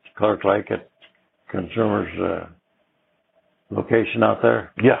Clark Lake at Consumers location out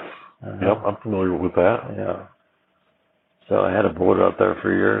there. Yes. Yep, I'm familiar with that. Yeah. So I had a boat out there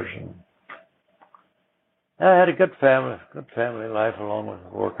for years, and I had a good family life along with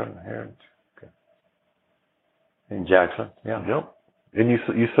working here in Jackson. Yeah. Yep. And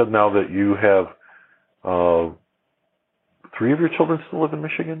you said now that you have 3 of your children still live in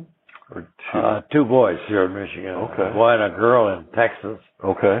Michigan, or 2? 2 boys here in Michigan. Okay. A boy and a girl in Texas.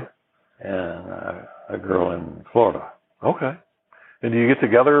 Okay. And a girl in Florida. Okay. And do you get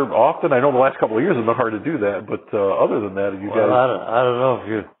together often? I know the last couple of years have been hard to do that, but other than that, you guys... I don't know if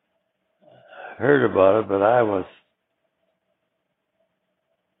you heard about it, but I was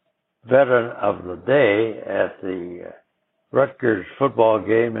veteran of the day at the Rutgers football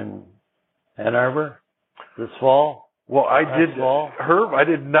game in Ann Arbor this fall. Well, Herb, I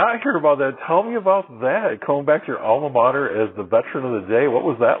did not hear about that. Tell me about that. Going back to your alma mater as the veteran of the day, what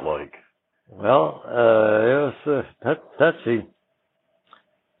was that like? Well, it was touchy.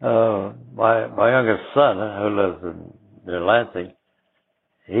 My youngest son, who lives in Lansing,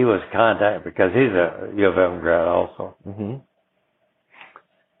 he was contacted because he's a U of M grad also. Mm-hmm.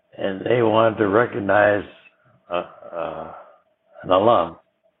 And they wanted to recognize an alum,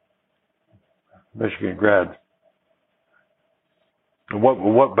 Michigan grad.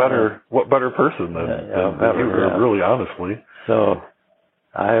 What better person than you, really, honestly. So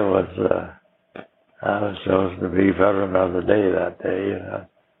I was chosen to be veteran of the day that day.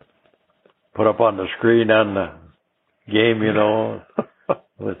 Put up on the screen on the game,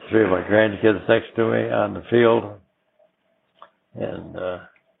 with 3 of my grandkids next to me on the field, and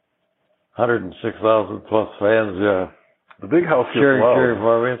 106,000 plus fans. The big house gets loud. Cheering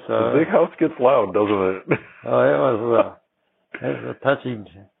for me. So, the big house gets loud, doesn't it? Oh, it was a touching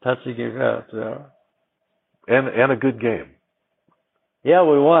event. And a good game. Yeah,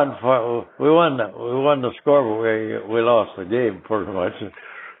 we won. We won the score, but we lost the game pretty much.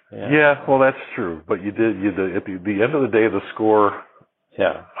 Yeah, well, that's true. But you did at the end of the day, the score.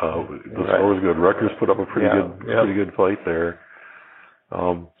 Yeah. The score was good. Rutgers put up a pretty good fight there.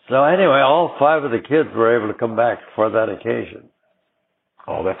 So anyway, all 5 of the kids were able to come back for that occasion.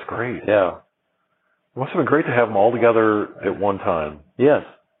 Oh, that's great. Yeah. It must have been great to have them all together at one time. Yes,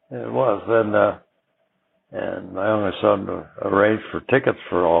 it was. And my youngest son arranged for tickets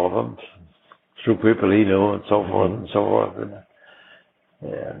for all of them through people he knew and so forth and so forth.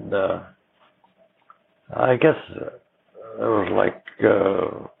 And I guess there was like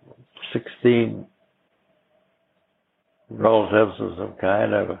 16 relatives of some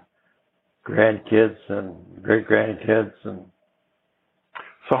kind of grandkids and great-grandkids. And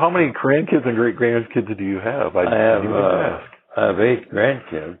so how many grandkids and great-grandkids do you have? I have 8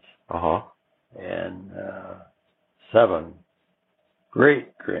 grandkids. Uh-huh. And 7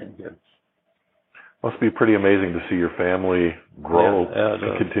 great-grandkids. Must be pretty amazing to see your family grow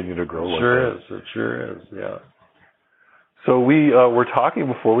and continue to grow like that. It sure is, yeah. So we were talking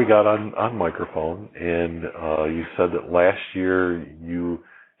before we got on microphone, and you said that last year you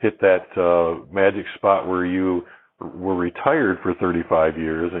hit that magic spot where you were retired for 35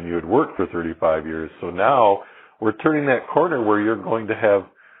 years and you had worked for 35 years. So now we're turning that corner where you're going to have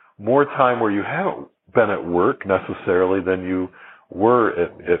more time where you haven't been at work necessarily than you were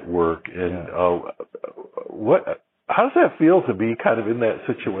at work. And how does that feel to be kind of in that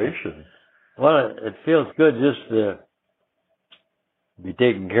situation? Well, it feels good just to be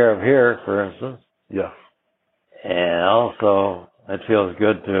taken care of here, for instance. Yes. And also, it feels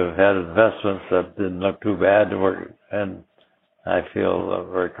good to have had investments that didn't look too bad to work, and I feel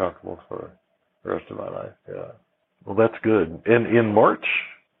very comfortable for the rest of my life. Yeah. Well, that's good. And in March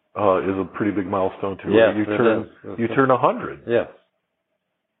is a pretty big milestone too. Yes, you turn 100. Yes.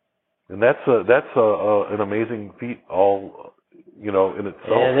 And that's an amazing feat, all in itself.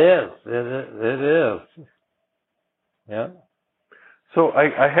 It is. It is. Yeah. So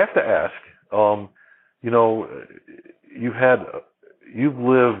I have to ask, you've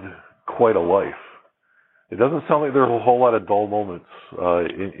lived quite a life. It doesn't sound like there are a whole lot of dull moments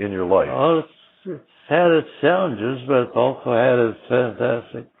in your life. Well, it's had its challenges, but it's also had its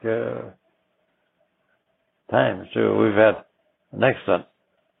fantastic times too. We've had an excellent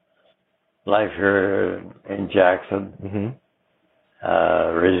life here in Jackson,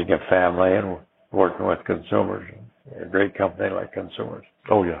 raising a family and working with consumers. A great company like Consumers.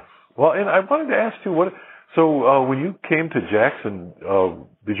 Oh, yes. Well, and I wanted to ask too, when you came to Jackson,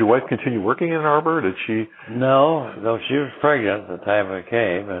 did your wife continue working in Ann Arbor? Did she? No, she was pregnant at the time I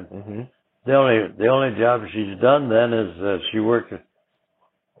came, and the only job she's done then is she worked.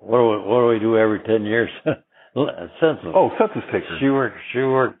 What do we do every 10 years? Census. Oh, census taker. She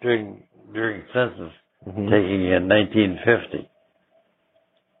worked during census taking in 1950.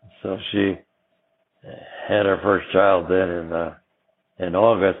 So she had her first child then in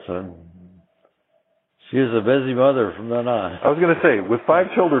August, and she was a busy mother from then on. I was going to say, with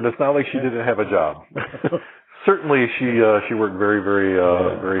 5 children, it's not like she didn't have a job. Certainly, she worked very, very,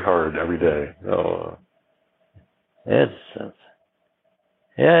 very hard every day. So it's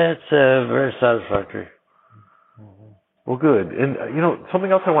very satisfactory. Well, good. And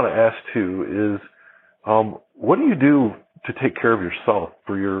something else I want to ask too is, what do you do to take care of yourself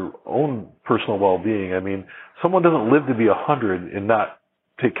for your own personal well-being? I mean, someone doesn't live to be 100 and not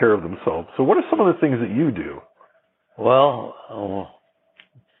take care of themselves. So what are some of the things that you do? Well,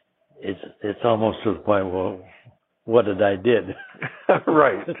 it's almost to the point, well, what did I did?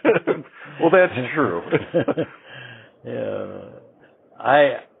 Right. Well, that's true. Yeah.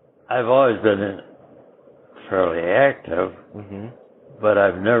 I've always been fairly active, but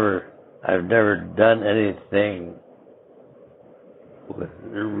I've never done anything with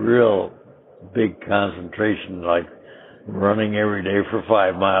real big concentration, like running every day for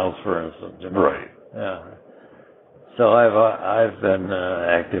 5 miles, for instance. Right. Yeah. So I've been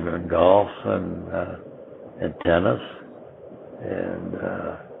active in golf and tennis and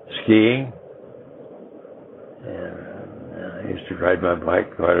skiing, and I used to ride my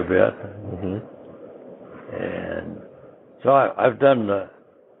bike quite a bit. And so I've done those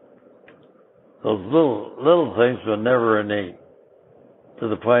little things, but never to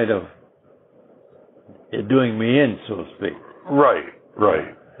the point of it doing me in, so to speak. Right.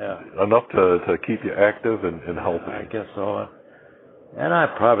 Yeah. Enough to keep you active and healthy. I guess so. And I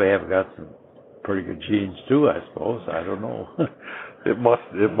probably have got some pretty good genes too, I suppose. I don't know. It must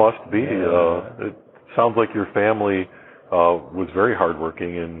be. Yeah. It sounds like your family was very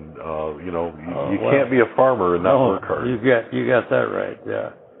hardworking, and you can't be a farmer and not work hard. You got that right.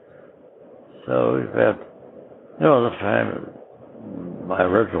 Yeah. So we've had, the family. My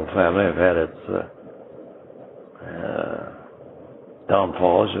original family have had its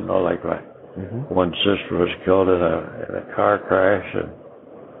downfalls, like my one sister was killed in a car crash, and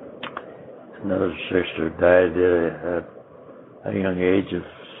another sister died at a young age of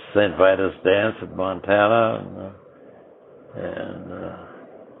St. Vitus dance in Montana, and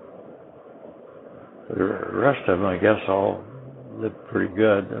the rest of them, I guess, all lived pretty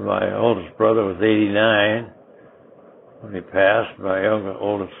good. And my oldest brother was 89 when he passed. My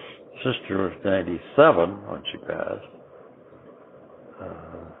oldest sister was 97 when she passed.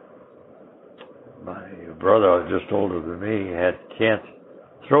 My brother, just older than me, had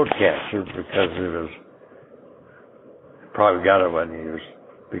throat cancer because of his, probably got it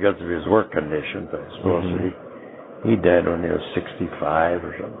because of his work conditions, I suppose. He died when he was 65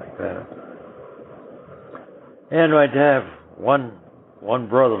 or something like that. And I'd have one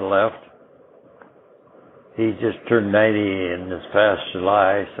brother left. He just turned 90 in this past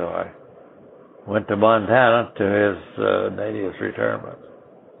July, so I went to Montana to his 90th retirement.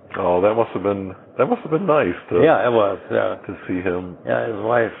 Oh, that must have been nice. Yeah, it was. Yeah. To see him. Yeah,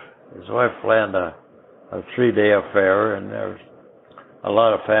 his wife planned a 3-day affair, and there was a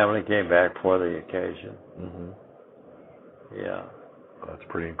lot of family came back for the occasion. Yeah. That's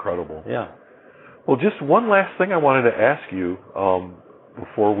pretty incredible. Yeah. Well, just one last thing I wanted to ask you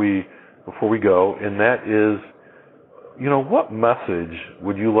before we go, and that is, what message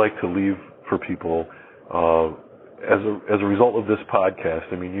would you like to leave for people as a result of this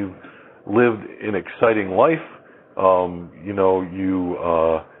podcast? I mean, you've lived an exciting life.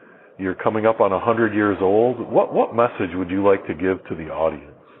 You're coming up on 100 years old. What message would you like to give to the audience?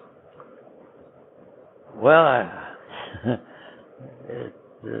 Well,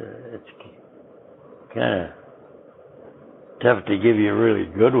 it's kind of tough to give you a really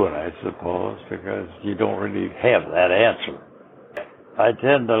good one, I suppose, because you don't really have that answer. I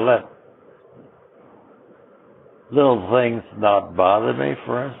tend to let little things not bother me,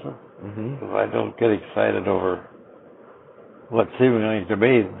 for instance. If I don't get excited over what seemingly to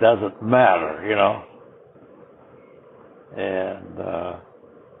me doesn't matter, And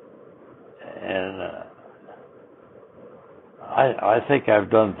I think I've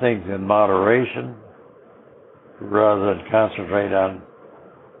done things in moderation rather than concentrate on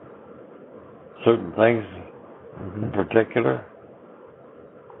certain things in particular.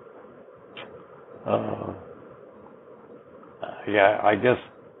 I guess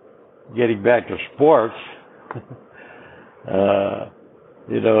getting back to sports, when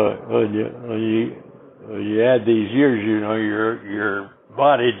you add these years, your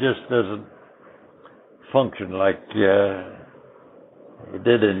body just doesn't function like it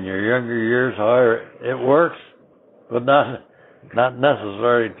did in your younger years. However, it works, but not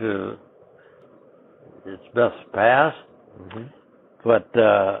necessarily to its best pass. But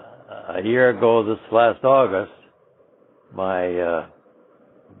a year ago, this last August, my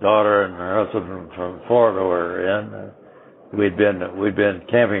daughter and her husband from Florida were in. We'd been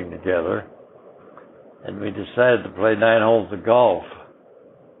camping together, and we decided to play 9 holes of golf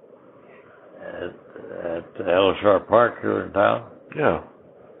at Elfring Park here in town. Yeah.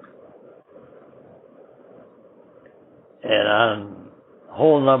 And on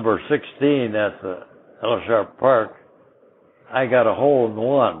hole number 16 at the Elfring Park, I got a hole in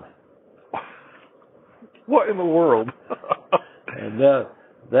one. What in the world? And that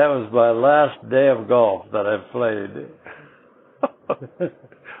was my last day of golf that I've played.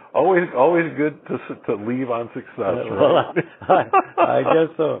 always good to leave on success, right? Well, I guess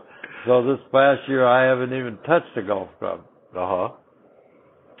so. So this past year, I haven't even touched a golf club.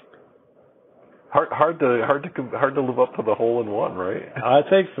 Hard to live up to the hole in one, right? I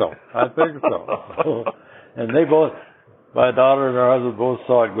think so. And they both, my daughter and her husband both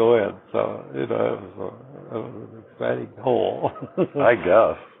saw it go in. So it was an exciting hole. I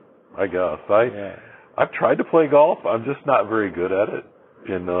guess. I've tried to play golf. I'm just not very good at it,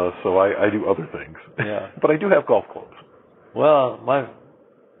 and so I do other things. Yeah. But I do have golf clubs. Well,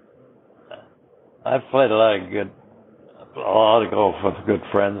 I've played a lot of golf with good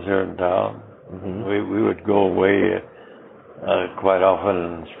friends here in town. We would go away quite often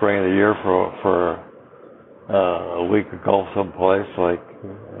in the spring of the year for a week of golf someplace, like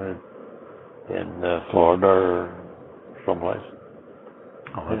in Florida or someplace.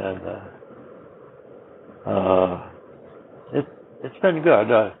 And it's been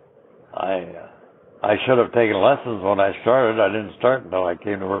good. I should have taken lessons when I started. I didn't start until I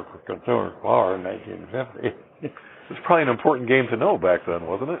came to work for Consumer Power in 1950. It was probably an important game to know back then,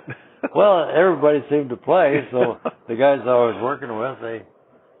 wasn't it? Well, everybody seemed to play, so the guys I was working with,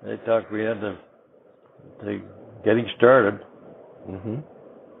 they talked me into getting started. And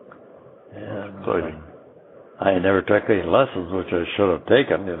exciting. I never took any lessons, which I should have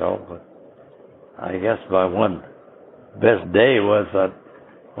taken, but I guess my one best day was that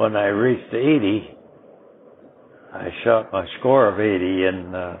when I reached 80, I shot my score of 80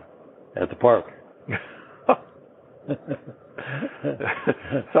 at the park.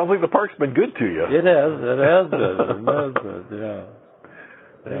 Sounds like the park's been good to you. It has been, yeah.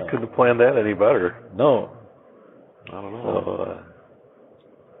 You couldn't have planned that any better. No. I don't know.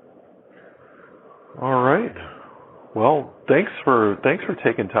 All right. Well, thanks for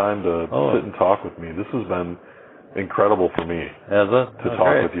taking time to sit and talk with me. This has been incredible for me to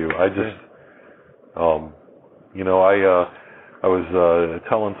talk with you. I just, I was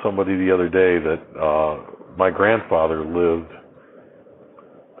telling somebody the other day that my grandfather lived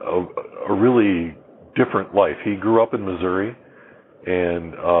a really different life. He grew up in Missouri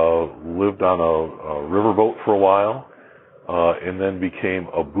and lived on a riverboat for a while, and then became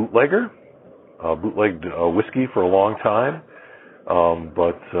a bootlegger. Bootlegged whiskey for a long time,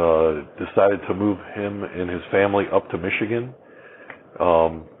 but decided to move him and his family up to Michigan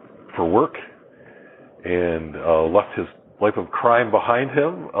for work, and left his life of crime behind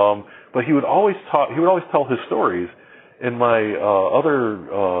him. But he would always tell his stories, and my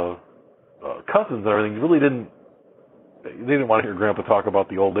other cousins and everything really didn't want to hear Grandpa talk about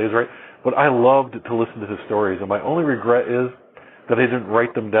the old days, right? But I loved to listen to his stories, and my only regret is that I didn't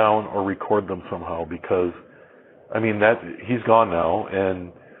write them down or record them somehow, because, I mean, he's gone now,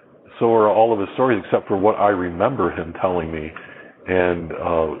 and so are all of his stories except for what I remember him telling me. And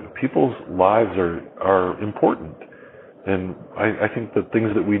people's lives are important. And I think the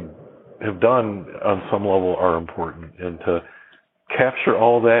things that we have done on some level are important. And to capture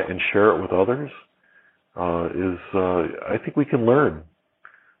all that and share it with others I think we can learn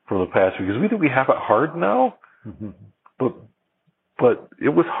from the past, because we think we have it hard now, but it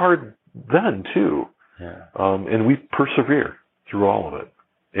was hard then too. Yeah. And we persevere through all of it.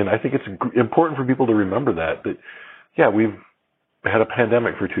 And I think it's important for people to remember that yeah, we've had a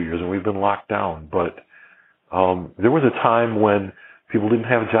pandemic for 2 years and we've been locked down, but there was a time when people didn't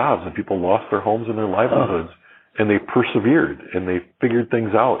have jobs and people lost their homes and their livelihoods, and they persevered and they figured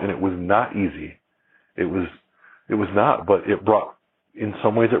things out, and it was not easy. It was not, but in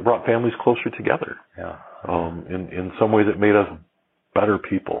some ways it brought families closer together. Yeah. In some ways it made us better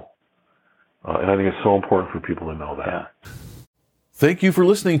people. And I think it's so important for people to know that. Yeah. Thank you for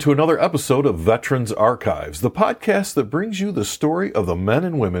listening to another episode of Veterans Archives, the podcast that brings you the story of the men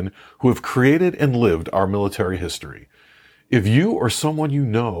and women who have created and lived our military history. If you or someone you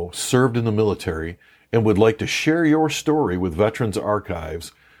know served in the military and would like to share your story with Veterans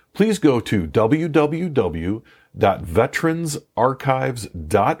Archives, please go to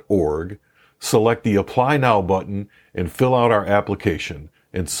www.veteransarchives.org, select the Apply Now button, and fill out our application,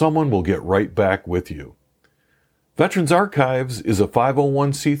 and someone will get right back with you. Veterans Archives is a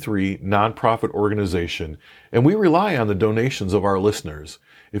 501c3 nonprofit organization, and we rely on the donations of our listeners.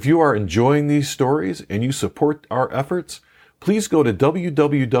 If you are enjoying these stories and you support our efforts, please go to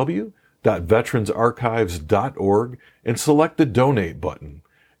www.veteransarchives.org and select the Donate button.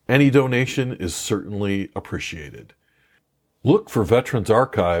 Any donation is certainly appreciated. Look for Veterans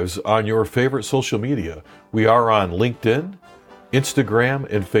Archives on your favorite social media. We are on LinkedIn,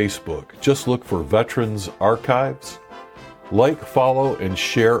 Instagram, and Facebook. Just look for Veterans Archives. Like, follow, and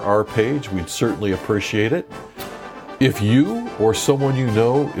share our page. We'd certainly appreciate it. If you or someone you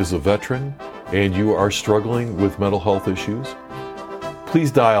know is a veteran and you are struggling with mental health issues,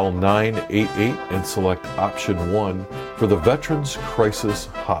 please dial 988 and select option 1 for the Veterans Crisis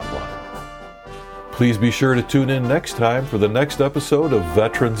Hotline. Please be sure to tune in next time for the next episode of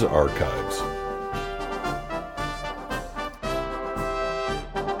Veterans Archives.